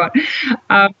anything. Oh, my God.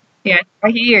 I hear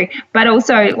you. But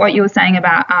also what you were saying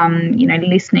about,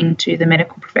 listening to the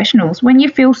medical professionals, when you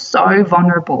feel so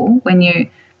vulnerable, when you're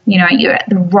at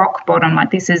the rock bottom, like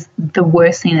this is the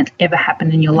worst thing that's ever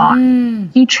happened in your life.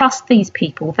 You trust these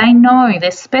people. They know.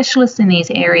 They're specialists in these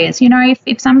areas.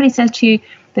 If somebody says to you,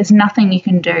 there's nothing you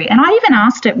can do. And I even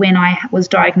asked it when I was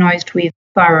diagnosed with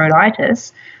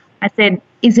thyroiditis. I said,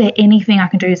 is there anything I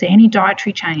can do? Is there any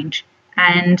dietary change?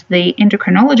 And the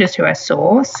endocrinologist who I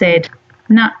saw said,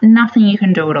 nothing you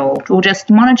can do at all. We'll just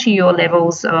monitor your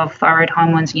levels of thyroid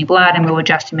hormones in your blood and we'll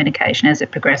adjust your medication as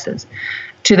it progresses,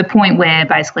 to the point where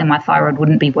basically my thyroid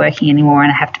wouldn't be working anymore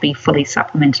and I have to be fully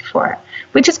supplemented for it,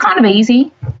 which is kind of easy.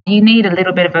 You need a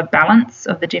little bit of a balance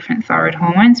of the different thyroid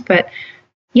hormones. But,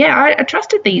 I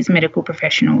trusted these medical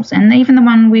professionals, and even the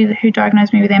one who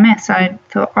diagnosed me with MS, I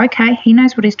thought, okay, he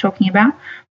knows what he's talking about.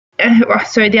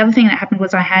 So the other thing that happened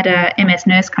was I had a MS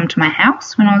nurse come to my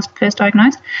house when I was first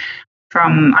diagnosed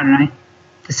from,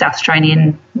 the South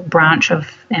Australian branch of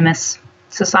MS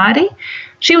Society.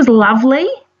 She was lovely.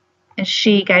 And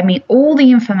she gave me all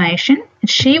the information. And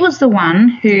she was the one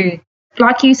who,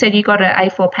 like you said, you got an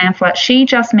A4 pamphlet. She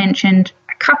just mentioned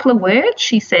a couple of words.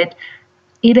 She said,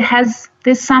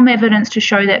 there's some evidence to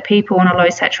show that people on a low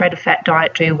saturated fat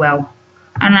diet do well.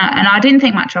 And I didn't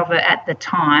think much of it at the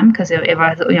time because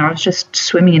I was just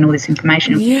swimming in all this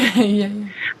information. Yeah.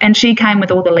 And she came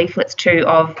with all the leaflets too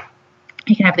of,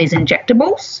 you can have these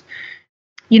injectables.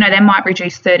 They might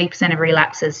reduce 30% of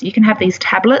relapses. You can have these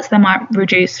tablets. They might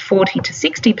reduce 40 to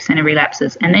 60% of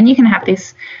relapses. And then you can have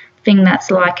this thing that's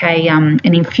like an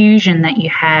infusion that you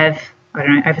have,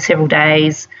 over several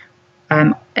days.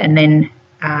 And then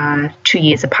 2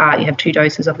 years apart, you have 2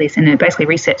 doses of this. And it basically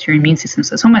resets your immune system.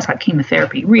 So it's almost like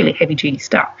chemotherapy, really heavy-duty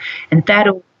stuff. And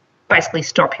that'll basically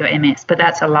stop your MS. But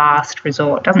that's a last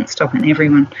resort. It doesn't stop in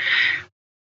everyone.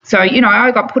 So,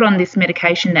 I got put on this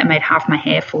medication that made half my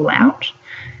hair fall out.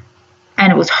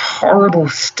 And it was horrible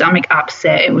stomach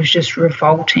upset. It was just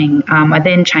revolting. I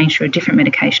then changed to a different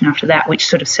medication after that, which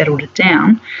sort of settled it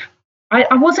down.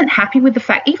 I wasn't happy with the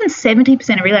fact, even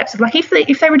 70% of relapses, like if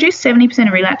they reduce 70%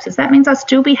 of relapses, that means I'll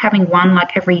still be having one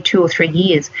like every 2 or 3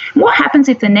 years. And what happens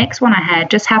if the next one I had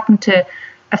just happened to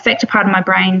affect a part of my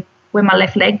brain where my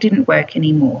left leg didn't work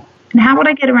anymore? And how would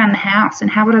I get around the house,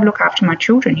 and how would I look after my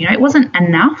children? You know, it wasn't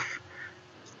enough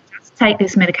to take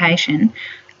this medication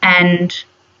and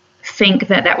think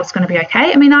that that was going to be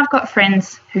okay. I mean, I've got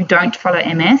friends who don't follow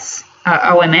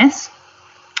OMS,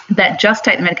 that just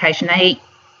take the medication. They eat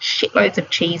shitloads of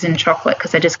cheese and chocolate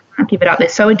because they just can't give it up. They're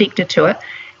so addicted to it,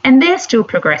 and they're still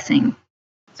progressing.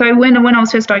 So when I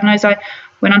was first diagnosed, I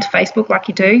went onto Facebook like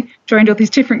you do, joined all these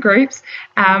different groups.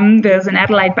 There's an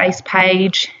Adelaide-based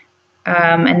page,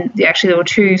 and there were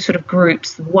two sort of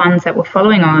groups, ones that were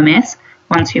following OMS,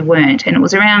 ones who weren't. And it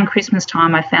was around Christmas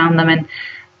time I found them, and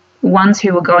ones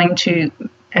who were going to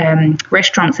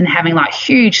restaurants and having like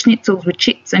huge schnitzels with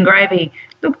chips and gravy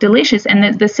looked delicious,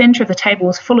 and the centre of the table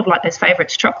was full of like those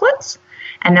favourites chocolates,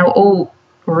 and they were all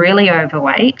really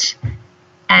overweight,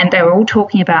 and they were all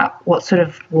talking about what sort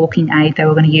of walking aid they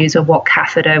were going to use, or what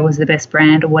catheter was the best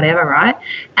brand, or whatever, right?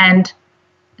 And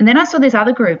then I saw this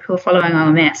other group who were following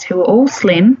OMS, who were all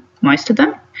slim, most of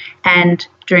them, and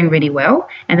doing really well.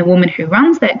 And the woman who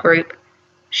runs that group,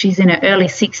 she's in her early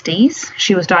 60s.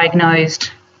 She was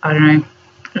diagnosed, I don't know,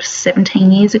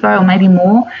 17 years ago or maybe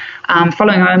more,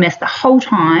 following OMS the whole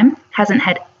time, hasn't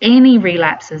had any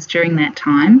relapses during that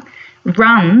time,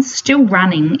 still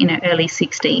running in her early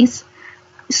 60s,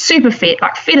 super fit,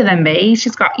 like fitter than me.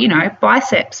 She's got,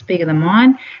 biceps bigger than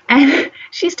mine, and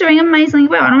she's doing amazingly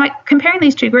well. And I'm like, comparing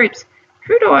these two groups,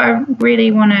 who do I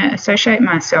really want to associate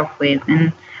myself with?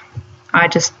 And I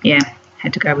just,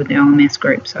 had to go with the OMS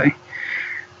group. So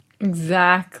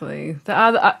exactly. The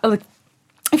other,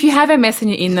 if you have MS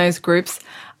and you're in those groups,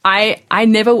 I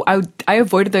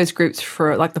avoided those groups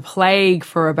for like the plague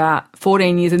for about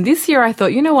 14 years. And this year I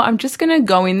thought, you know what, I'm just going to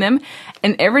go in them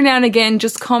and every now and again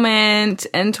just comment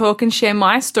and talk and share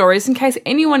my stories in case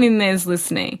anyone in there is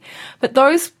listening. But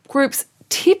those groups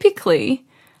typically,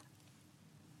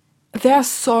 they're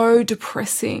so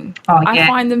depressing. Oh, yeah. I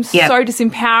find them so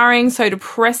disempowering, so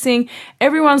depressing.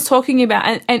 Everyone's talking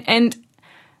about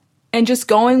and just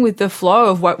going with the flow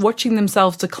of watching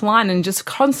themselves decline and just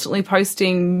constantly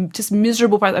posting just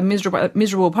miserable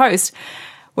post.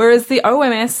 Whereas the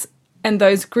OMS and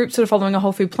those groups that are following a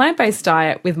whole food plant-based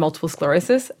diet with multiple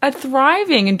sclerosis are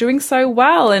thriving and doing so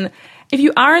well. And if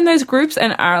you are in those groups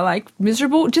and are like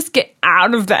miserable, just get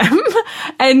out of them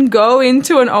and go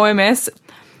into an OMS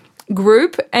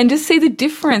group and just see the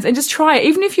difference and just try it.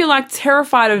 Even if you're like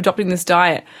terrified of adopting this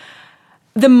diet,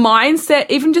 the mindset,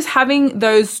 even just having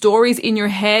those stories in your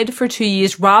head for 2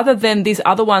 years rather than these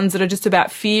other ones that are just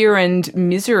about fear and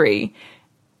misery,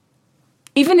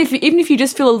 even if you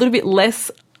just feel a little bit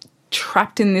less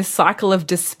trapped in this cycle of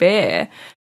despair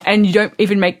and you don't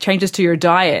even make changes to your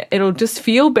diet, it'll just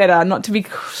feel better not to be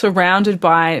surrounded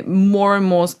by more and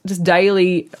more just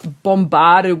daily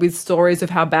bombarded with stories of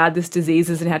how bad this disease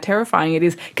is and how terrifying it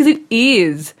is, because it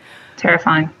is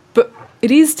terrifying. But it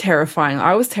is terrifying.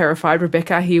 I was terrified.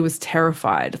 Rebecca here was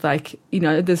terrified. Like,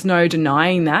 there's no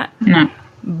denying that. No.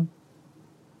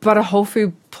 But a whole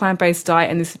food plant-based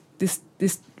diet and this,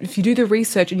 if you do the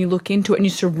research and you look into it and you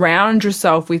surround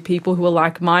yourself with people who are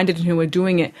like-minded and who are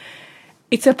doing it,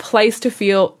 it's a place to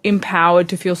feel empowered,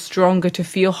 to feel stronger, to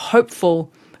feel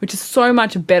hopeful, which is so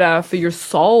much better for your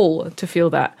soul to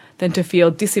feel that than to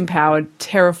feel disempowered,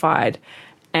 terrified,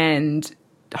 and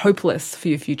hopeless for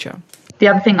your future. The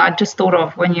other thing I just thought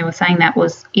of when you were saying that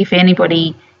was, if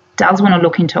anybody does want to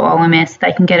look into OMS,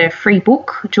 they can get a free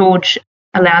book. George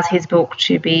allows his book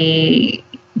to be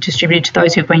distributed to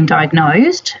those who've been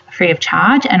diagnosed free of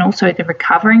charge, and also the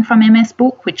Recovering from MS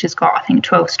book, which has got, I think,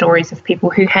 12 stories of people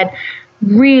who had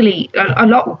really a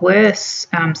lot worse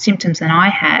symptoms than I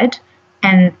had,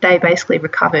 and they basically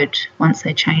recovered once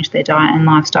they changed their diet and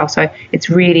lifestyle. So it's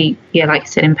really, like you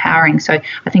said, empowering. So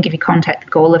I think if you contact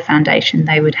the Gawler Foundation,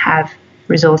 they would have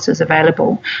resources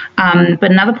available.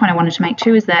 But another point I wanted to make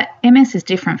too is that MS is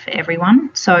different for everyone.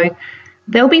 So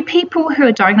there'll be people who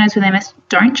are diagnosed with MS,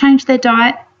 don't change their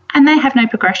diet, and they have no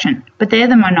progression, but they're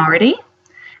the minority.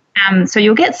 So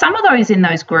you'll get some of those in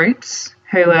those groups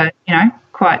who are,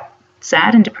 quite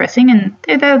sad and depressing, and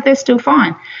they're still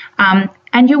fine.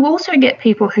 And you'll also get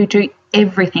people who do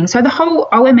everything. So the whole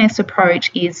OMS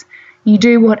approach is you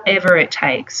do whatever it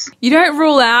takes. You don't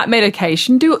rule out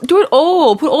medication. Do it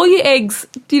all. Put all your eggs,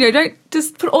 don't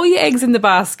just put all your eggs in the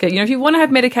basket. If you want to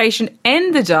have medication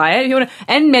and the diet, if you want to,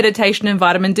 and meditation and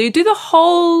vitamin D, do the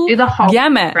whole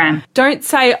gamut. Program. Don't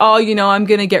say, I'm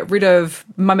going to get rid of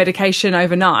my medication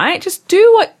overnight. Just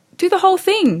do do the whole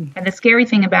thing. And the scary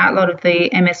thing about a lot of the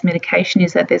MS medication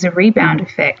is that there's a rebound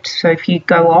effect. So if you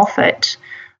go off it,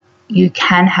 you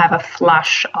can have a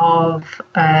flush of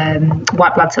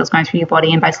white blood cells going through your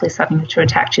body and basically starting to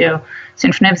attack your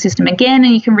central nervous system again,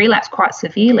 and you can relapse quite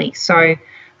severely. So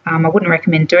I wouldn't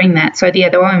recommend doing that. So, yeah,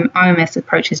 the OMS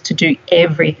approach is to do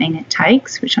everything it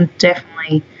takes, which I'm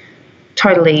definitely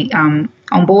totally on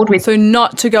board with. So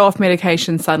not to go off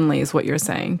medication suddenly is what you're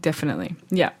saying, definitely.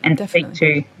 Yeah, and definitely.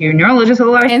 Speak to your neurologist.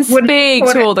 And speak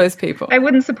to all those people. They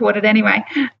wouldn't support it anyway.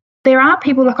 There are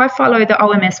people, like I follow the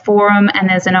OMS forum and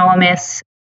there's an OMS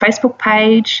Facebook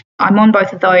page. I'm on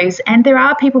both of those. And there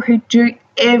are people who do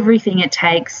everything it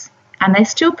takes and they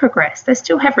still progress. They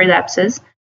still have relapses.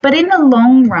 But in the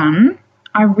long run,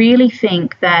 I really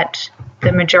think that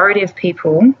the majority of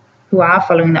people who are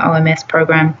following the OMS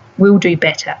program will do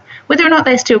better. Whether or not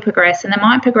they still progress, and they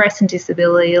might progress in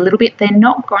disability a little bit, they're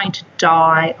not going to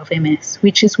die of MS,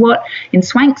 which is what in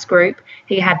Swank's group,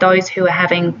 he had those who were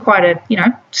having quite a,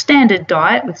 standard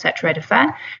diet with saturated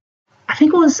fat. I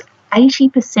think it was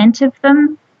 80% of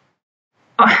them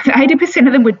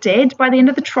were dead by the end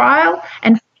of the trial,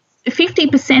 and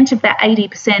 50% of that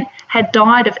 80% had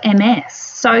died of MS.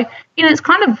 So, it's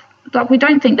kind of like we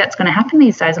don't think that's going to happen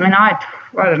these days. I mean, I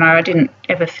don't know, I didn't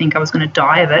ever think I was going to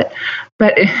die of it.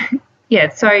 But, yeah,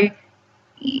 so I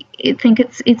think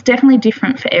it's definitely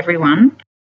different for everyone.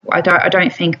 I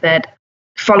don't think that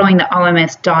following the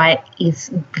OMS diet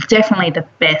is definitely the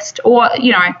best, or,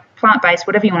 plant-based,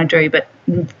 whatever you want to do, but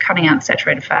cutting out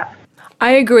the fat.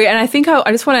 I agree, and I think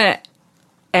I just want to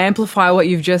amplify what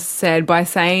you've just said by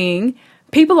saying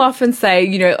people often say,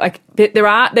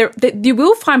 you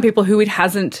will find people who it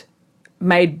hasn't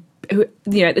made,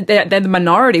 they're the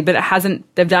minority, but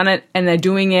they've done it and they're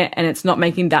doing it and it's not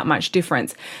making that much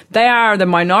difference. They are the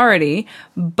minority,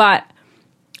 but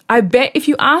I bet if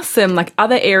you ask them like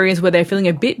other areas where they're feeling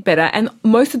a bit better, and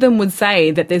most of them would say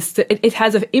that it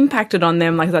has impacted on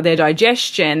them, like their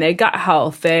digestion, their gut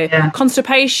health, their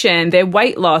constipation, their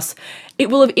weight loss. It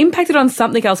will have impacted on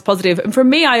something else positive. And for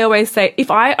me, I always say, if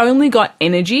I only got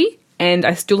energy and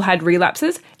I still had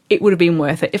relapses, it would have been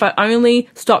worth it. If I only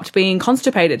stopped being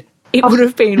constipated, it would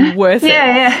have been worth it.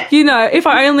 Yeah. If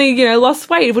I only, lost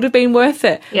weight, it would have been worth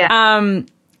it. Yeah.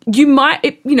 You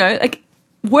might,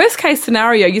 worst case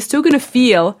scenario, you're still going to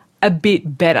feel a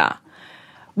bit better,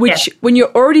 which when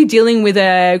you're already dealing with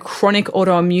a chronic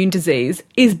autoimmune disease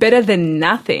is better than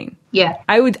nothing. Yeah.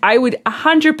 I would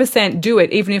 100% do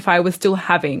it even if I was still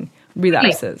having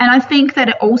relapses. Yeah. And I think that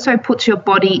it also puts your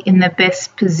body in the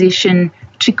best position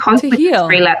to cope with these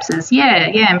relapses. Yeah,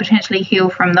 and potentially heal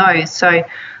from those. So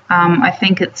I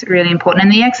think it's really important.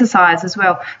 And the exercise as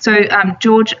well. So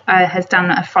George has done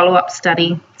a follow-up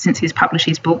study since he's published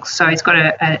his books. So he's got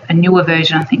a newer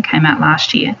version, I think, came out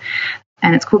last year.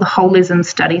 And it's called the Holism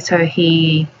Study. So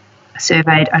he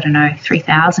surveyed,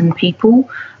 3,000 people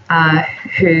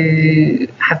who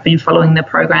have been following the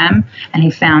program. And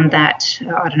he found that,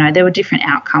 there were different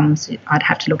outcomes. I'd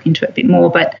have to look into it a bit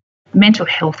more. But mental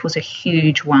health was a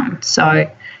huge one. So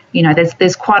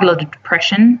there's quite a lot of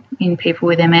depression in people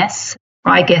with MS.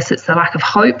 I guess it's the lack of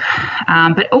hope,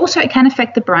 but also it can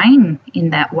affect the brain in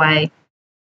that way.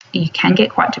 You can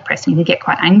get quite depressed and you can get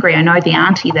quite angry. I know the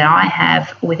auntie that I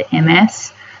have with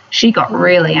MS, she got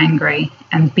really angry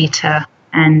and bitter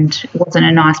and wasn't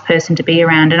a nice person to be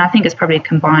around. And I think it's probably a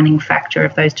combining factor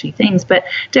of those two things. But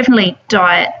definitely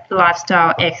diet,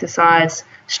 lifestyle, exercise,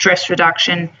 stress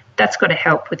reduction, that's got to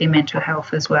help with your mental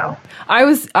health as well. I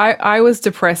was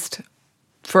depressed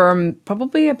from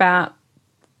probably in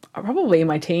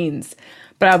my teens,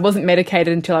 but I wasn't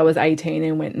medicated until I was 18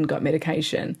 and went and got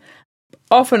medication.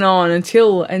 Off and on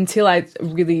until I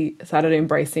really started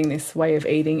embracing this way of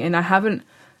eating, and I haven't,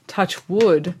 touch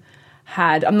wood,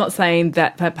 I'm not saying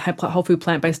that whole food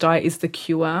plant-based diet is the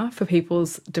cure for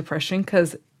people's depression,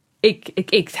 because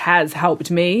it has helped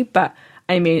me, but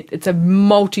I mean, it's a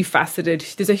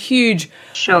multifaceted, there's a huge,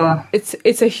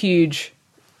 it's a huge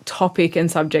topic and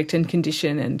subject and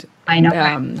condition, and I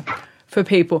know for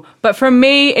people. But for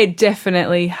me, it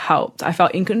definitely helped. I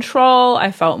felt in control.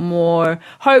 I felt more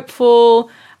hopeful.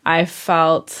 I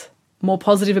felt more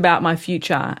positive about my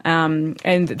future. And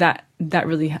that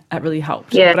really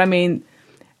helped. Yeah. But I mean,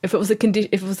 if it was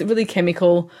a really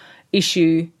chemical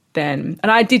issue, then,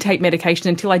 and I did take medication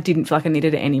until I didn't feel like I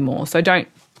needed it anymore. So don't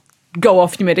go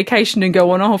off your medication and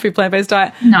go on a whole food plant-based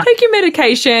diet. No. Take your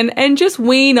medication and just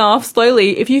wean off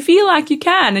slowly if you feel like you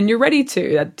can and you're ready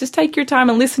to. Just take your time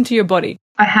and listen to your body.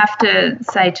 I have to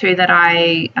say too that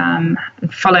I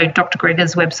follow Dr.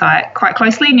 Greger's website quite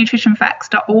closely,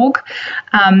 nutritionfacts.org,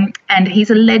 and he's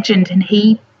a legend, and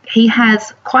he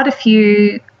has quite a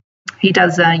few He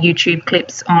does YouTube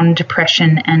clips on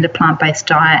depression and a plant-based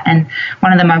diet, and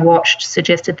one of them I watched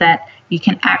suggested that you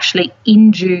can actually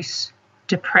induce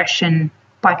depression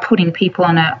by putting people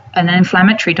on an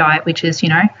inflammatory diet, which is,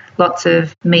 lots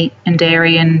of meat and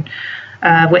dairy and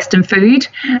Western food,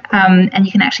 and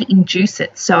you can actually induce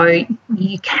it. So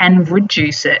you can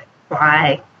reduce it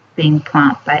by being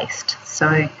plant-based. So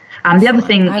the other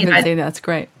thing, I haven't seen that. That's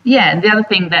great. Yeah, the other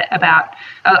thing that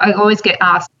I always get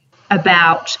asked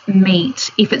about meat,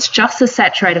 if it's just a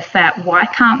saturated fat, why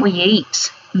can't we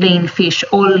eat lean fish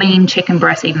or lean chicken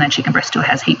breast, even though chicken breast still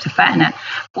has heaps of fat in it?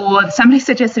 Or somebody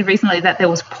suggested recently that there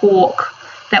was pork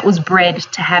that was bred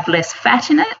to have less fat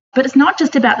in it. But it's not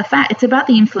just about the fat, it's about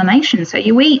the inflammation. So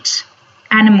you eat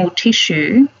animal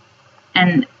tissue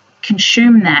and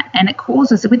consume that, and it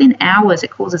causes, within hours,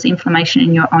 it causes inflammation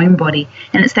in your own body.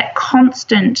 And it's that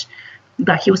constant,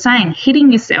 like you were saying,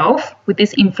 hitting yourself with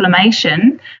this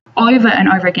inflammation over and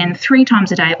over again, 3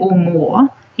 times a day or more,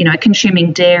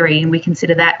 consuming dairy, and we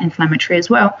consider that inflammatory as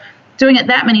well. Doing it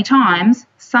that many times,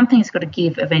 something's got to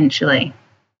give eventually.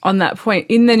 On that point,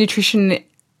 in the Nutrition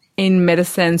in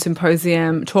Medicine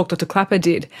Symposium talk Dr. Clapper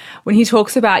did, when he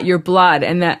talks about your blood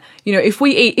and that, if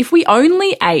we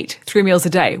only ate 3 meals a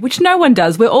day, which no one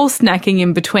does, we're all snacking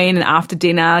in between and after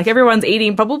dinner, like everyone's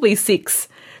eating probably 6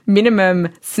 minimum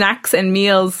snacks and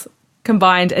meals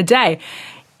combined a day.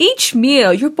 Each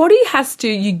meal, your body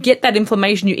you get that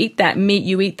inflammation, you eat that meat,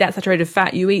 you eat that saturated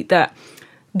fat, you eat that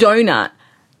donut.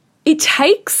 It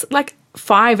takes like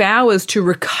 5 hours to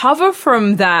recover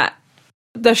from that,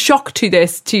 the shock to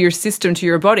your system, to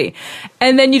your body.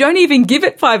 And then you don't even give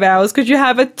it 5 hours because you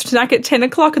have a snack at 10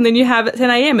 o'clock and then you have it at 10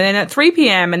 a.m. and then at 3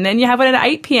 p.m. and then you have it at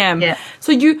 8 p.m. Yeah.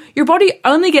 So your body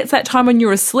only gets that time when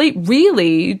you're asleep,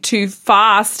 really, to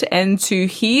fast and to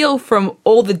heal from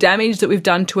all the damage that we've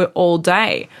done to it all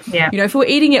day. Yeah. If we're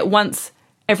eating it once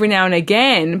every now and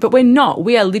again, but we're not.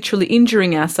 We are literally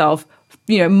injuring ourselves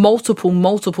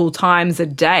multiple times a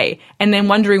day, and then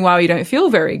wondering why we don't feel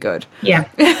very good. Yeah.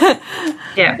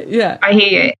 Yeah. I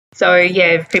hear you. So,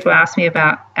 if people ask me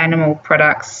about animal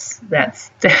products, that's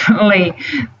definitely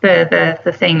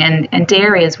the thing. And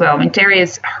dairy as well. I mean, dairy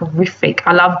is horrific.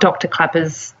 I love Dr.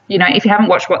 Clapper's, if you haven't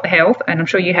watched What the Health, and I'm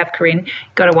sure you have, Corinne,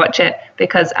 you've got to watch it,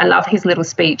 because I love his little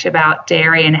speech about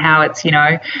dairy and how it's,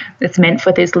 it's meant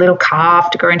for this little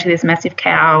calf to grow into this massive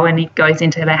cow, and he goes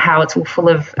into how it's all full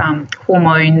of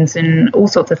hormones and all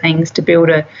sorts of things to build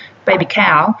a baby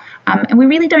cow. And we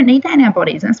really don't need that in our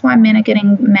bodies. That's why men are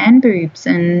getting man boobs.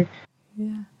 And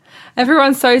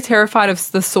everyone's so terrified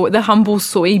of the humble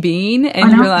soybean,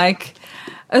 and you're like,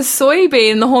 a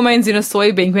soybean, the hormones in a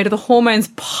soybean compared to the hormones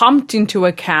pumped into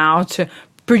a cow to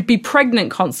be pregnant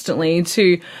constantly,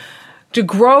 to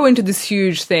grow into this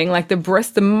huge thing, like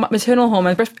the maternal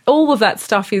hormones, all of that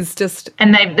stuff is just...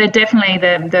 And they're definitely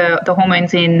the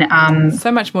hormones in...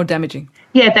 so much more damaging.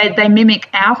 Yeah, they mimic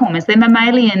our hormones. They're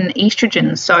mammalian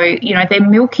estrogens. So, they're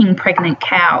milking pregnant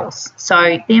cows.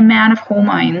 So the amount of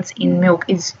hormones in milk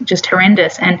is just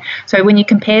horrendous. And so when you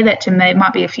compare that to, there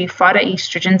might be a few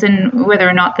phytoestrogens, and whether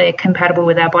or not they're compatible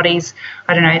with our bodies,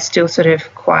 I don't know, it's still sort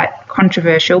of quite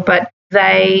controversial. But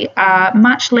they are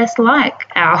much less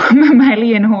like our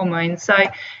mammalian hormones. So,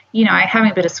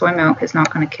 having a bit of soy milk is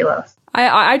not going to kill us.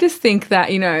 I just think that,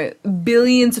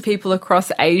 billions of people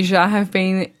across Asia have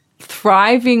been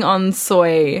thriving on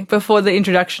soy before the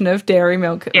introduction of dairy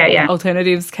milk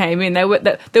alternatives came in. There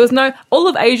was all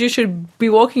of Asia should be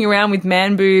walking around with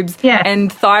man boobs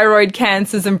and thyroid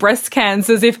cancers and breast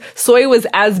cancers if soy was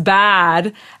as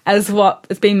bad as what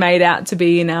it's been made out to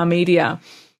be in our media.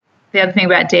 The other thing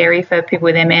about dairy for people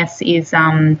with MS is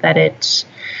that it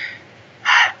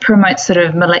promotes sort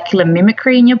of molecular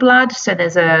mimicry in your blood. So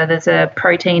there's a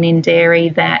protein in dairy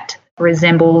that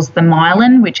resembles the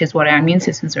myelin, which is what our immune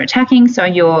systems are attacking. So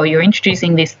you're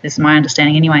introducing this is my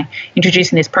understanding anyway,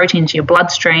 introducing this protein into your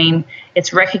bloodstream.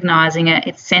 It's recognizing it.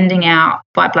 It's sending out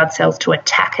white blood cells to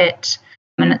attack it,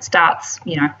 and it starts,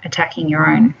 attacking your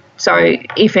own. So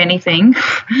if anything,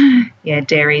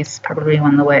 dairy is probably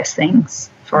one of the worst things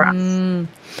for us.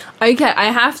 Okay, I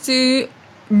have to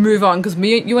move on because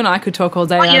you and I could talk all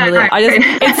day.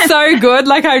 It's so good.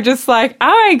 Like, I'm just like,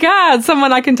 oh my God,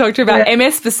 someone I can talk to about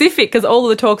MS specific, because all of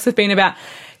the talks have been about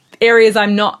areas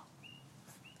I'm not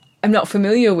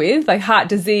familiar with, like heart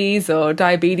disease or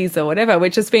diabetes or whatever,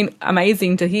 which has been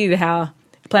amazing to hear how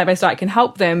plant-based diet can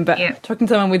help them. But talking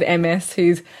to someone with MS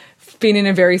who's been in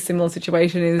a very similar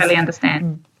situation is... Totally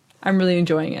understand. I'm really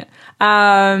enjoying it.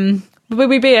 We'll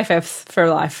be BFFs for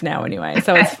life now anyway,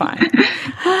 so it's fine.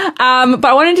 But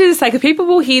I wanted to just say, because people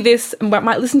will hear this and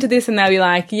might listen to this and they'll be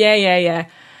like, yeah.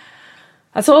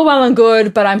 that's all well and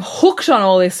good, but I'm hooked on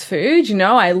all this food. You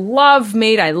know, I love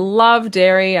meat, I love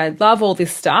dairy, I love all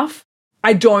this stuff.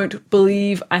 I don't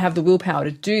believe I have the willpower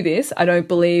to do this. I don't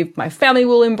believe my family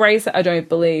will embrace it. I don't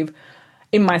believe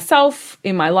in myself,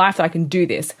 in my life, that I can do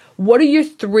this. What are your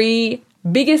 3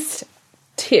 biggest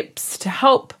tips to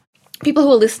help people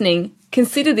who are listening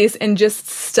consider this and just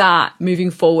start moving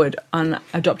forward on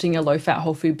adopting a low-fat,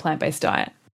 whole food, plant-based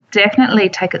diet? Definitely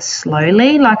take it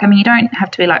slowly. You don't have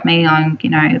to be like me. I'm,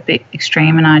 a bit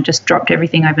extreme, and I just dropped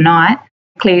everything overnight,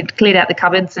 cleared out the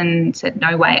cupboards and said,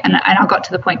 no way. And I got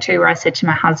to the point too where I said to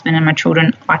my husband and my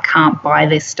children, I can't buy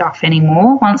this stuff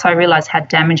anymore. Once I realised how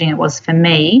damaging it was for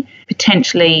me,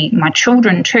 potentially my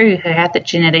children too, who had the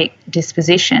genetic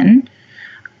disposition,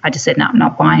 I just said, no, I'm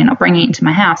not buying it, not bringing it into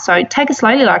my house. So take it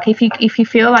slowly. If you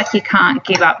feel like you can't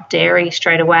give up dairy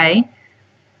straight away,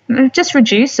 just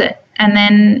reduce it. And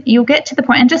then you'll get to the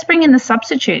point, and just bring in the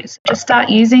substitutes. Just start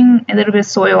using a little bit of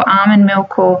soy or almond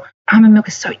milk. Or almond milk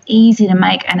is so easy to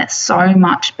make, and it's so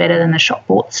much better than the shop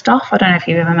bought stuff. I don't know if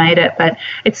you've ever made it, but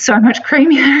it's so much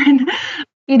creamier, and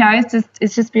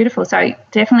it's just beautiful. So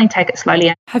definitely take it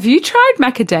slowly. Have you tried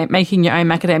making your own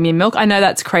macadamia milk? I know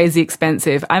that's crazy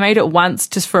expensive. I made it once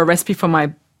just for a recipe for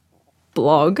my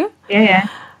blog. Yeah,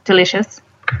 delicious.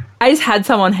 I just had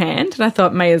some on hand, and I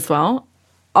thought may as well.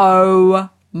 Oh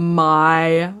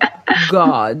my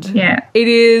God. Yeah.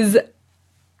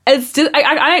 It's just,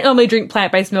 I don't normally drink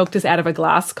plant-based milk just out of a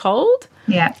glass cold.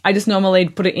 Yeah. I just normally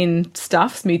put it in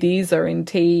stuff, smoothies or in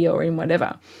tea or in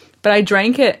whatever. But I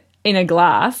drank it in a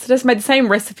glass, just made the same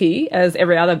recipe as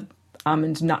every other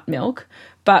almond nut milk,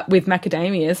 but with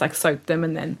macadamias, soaked them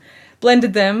and then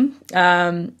blended them.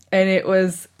 And it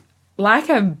was like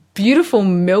a beautiful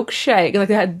milkshake.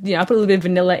 They had, I put a little bit of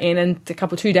vanilla in and a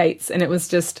 2 dates, and it was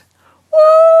just, woo!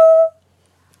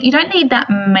 You don't need that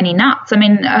many nuts. I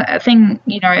mean, a thing,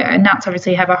 nuts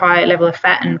obviously have a high level of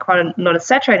fat and quite a lot of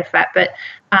saturated fat, but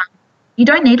you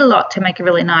don't need a lot to make a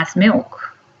really nice milk.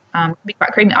 Be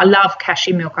quite creamy. I love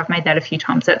cashew milk. I've made that a few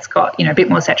times. That's got, a bit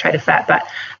more saturated fat, but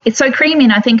it's so creamy.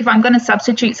 And I think if I'm going to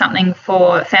substitute something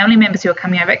for family members who are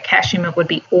coming over, cashew milk would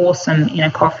be awesome in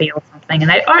a coffee or something.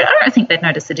 And I don't think they'd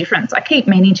notice the difference. I keep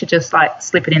meaning to just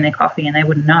slip it in their coffee and they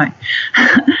wouldn't know.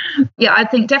 Yeah, I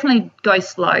think definitely go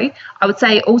slow. I would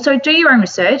say also do your own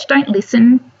research. Don't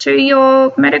listen to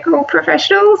your medical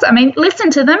professionals. I mean,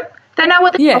 listen to them. They know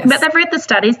what they're talking about. They've read the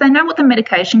studies. They know what the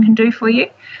medication can do for you.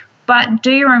 But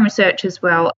do your own research as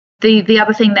well. The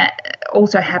other thing that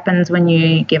also happens when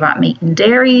you give up meat and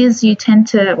dairy is you tend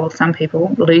to, some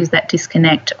people lose that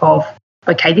disconnect of,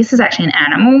 okay, this is actually an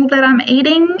animal that I'm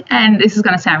eating, and this is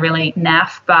going to sound really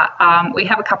naff, but we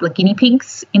have a couple of guinea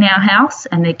pigs in our house,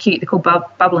 and they're cute. They're called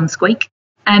Bubble and Squeak,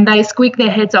 and they squeak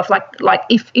their heads off like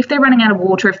if they're running out of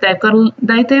water, if they've got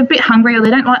they're a bit hungry or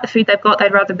they don't like the food they've got,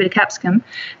 they'd rather a bit of capsicum,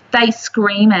 they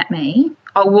scream at me.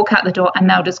 I'll walk out the door and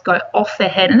they'll just go off their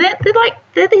head. And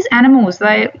they're these animals.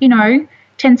 They,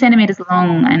 10 centimetres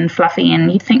long and fluffy,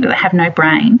 and you'd think that they have no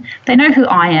brain. They know who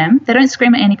I am. They don't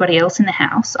scream at anybody else in the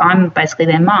house. I'm basically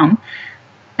their mum.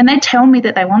 And they tell me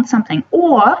that they want something.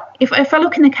 Or if I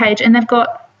look in the cage and they've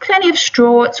got plenty of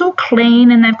straw, it's all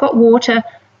clean and they've got water,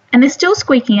 and they're still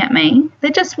squeaking at me,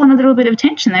 they just want a little bit of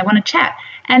attention. They want to chat.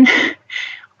 And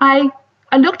I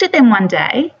looked at them one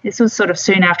day. This was sort of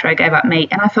soon after I gave up meat,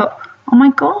 and I thought, oh my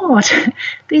God,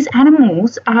 these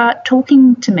animals are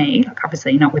talking to me,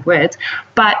 obviously not with words,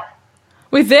 but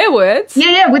with their words.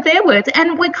 Yeah, with their words.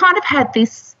 And we kind of had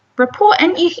this rapport,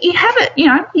 and you have it,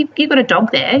 you've got a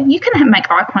dog there. You can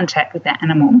make eye contact with that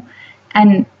animal,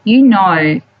 and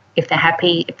if they're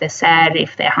happy, if they're sad,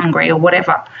 if they're hungry or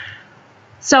whatever.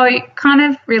 So kind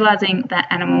of realising that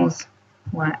animals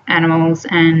were animals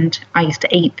and I used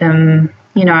to eat them,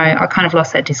 I kind of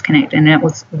lost that disconnect, and it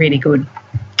was really good.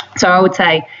 So I would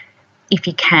say if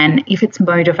you can, if it's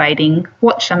motivating,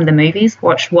 watch some of the movies,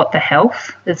 watch What the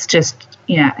Health. It's just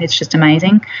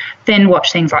amazing. Then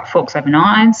watch things like Forks Over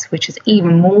Knives, which is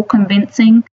even more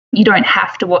convincing. You don't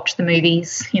have to watch the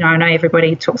movies. I know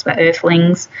everybody talks about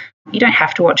Earthlings. You don't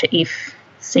have to watch it if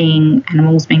seeing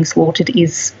animals being slaughtered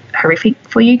is horrific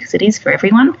for you, because it is for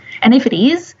everyone. And if it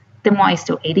is, then why are you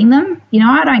still eating them?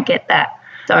 I don't get that.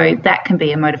 So that can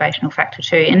be a motivational factor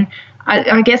too. And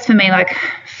I guess for me,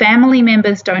 family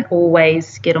members don't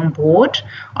always get on board.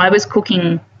 I was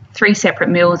cooking 3 separate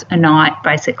meals a night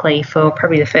basically for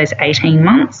probably the first 18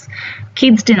 months.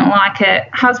 Kids didn't like it.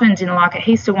 Husband didn't like it.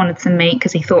 He still wanted some meat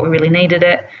because he thought we really needed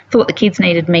it, thought the kids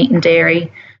needed meat and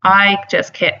dairy. I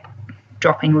just kept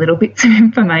dropping little bits of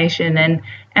information,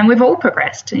 and we've all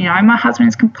progressed. My husband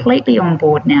is completely on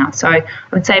board now. So I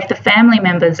would say if the family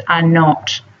members are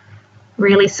not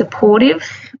really supportive,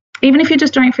 Even if you're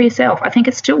just doing it for yourself, I think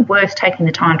it's still worth taking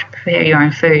the time to prepare your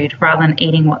own food rather than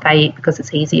eating what they eat because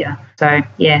it's easier. So,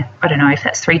 yeah, I don't know if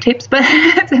that's 3 tips, but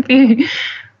it's a few.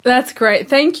 That's great.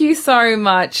 Thank you so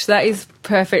much. That is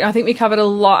perfect. I think we covered a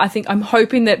lot. I'm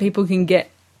hoping that people can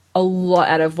get a lot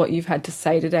out of what you've had to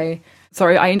say today.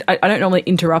 Sorry, I don't normally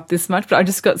interrupt this much, but I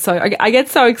just got I get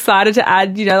so excited to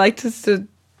add,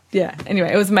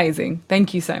 anyway, it was amazing.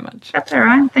 Thank you so much. That's all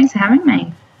right. Thanks for having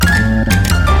me.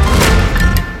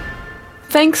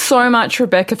 Thanks so much,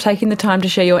 Rebecca, for taking the time to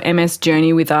share your MS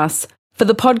journey with us. For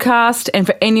the podcast and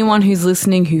for anyone who's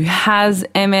listening who has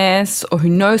MS or who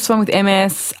knows someone with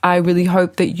MS, I really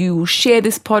hope that you will share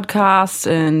this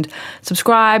podcast and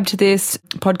subscribe to this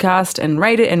podcast and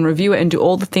rate it and review it and do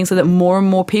all the things so that more and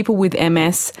more people with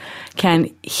MS can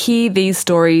hear these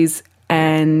stories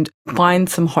and find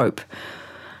some hope,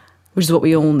 which is what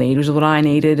we all need, which is what I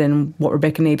needed and what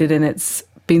Rebecca needed, and it's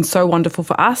been so wonderful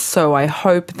for us. So I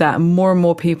hope that more and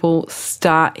more people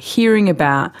start hearing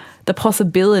about the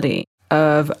possibility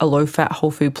of a low-fat,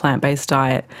 whole food, plant-based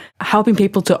diet, helping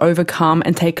people to overcome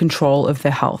and take control of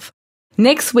their health.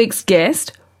 Next week's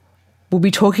guest will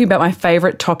be talking about my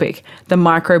favourite topic, the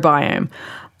microbiome.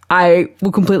 I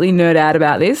will completely nerd out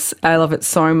about this. I love it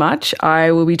so much.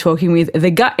 I will be talking with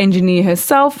the gut engineer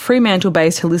herself,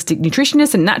 Fremantle-based holistic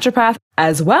nutritionist and naturopath,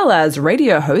 as well as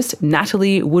radio host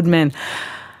Natalie Woodman.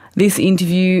 This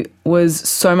interview was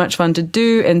so much fun to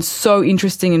do and so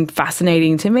interesting and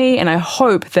fascinating to me, and I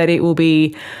hope that it will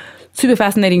be super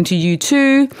fascinating to you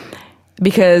too,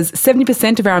 because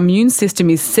 70% of our immune system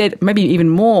is said, maybe even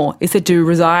more, is said to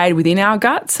reside within our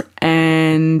guts,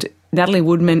 and Natalie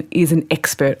Woodman is an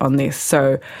expert on this,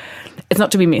 so it's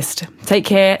not to be missed. Take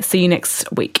care. See you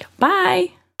next week.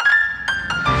 Bye.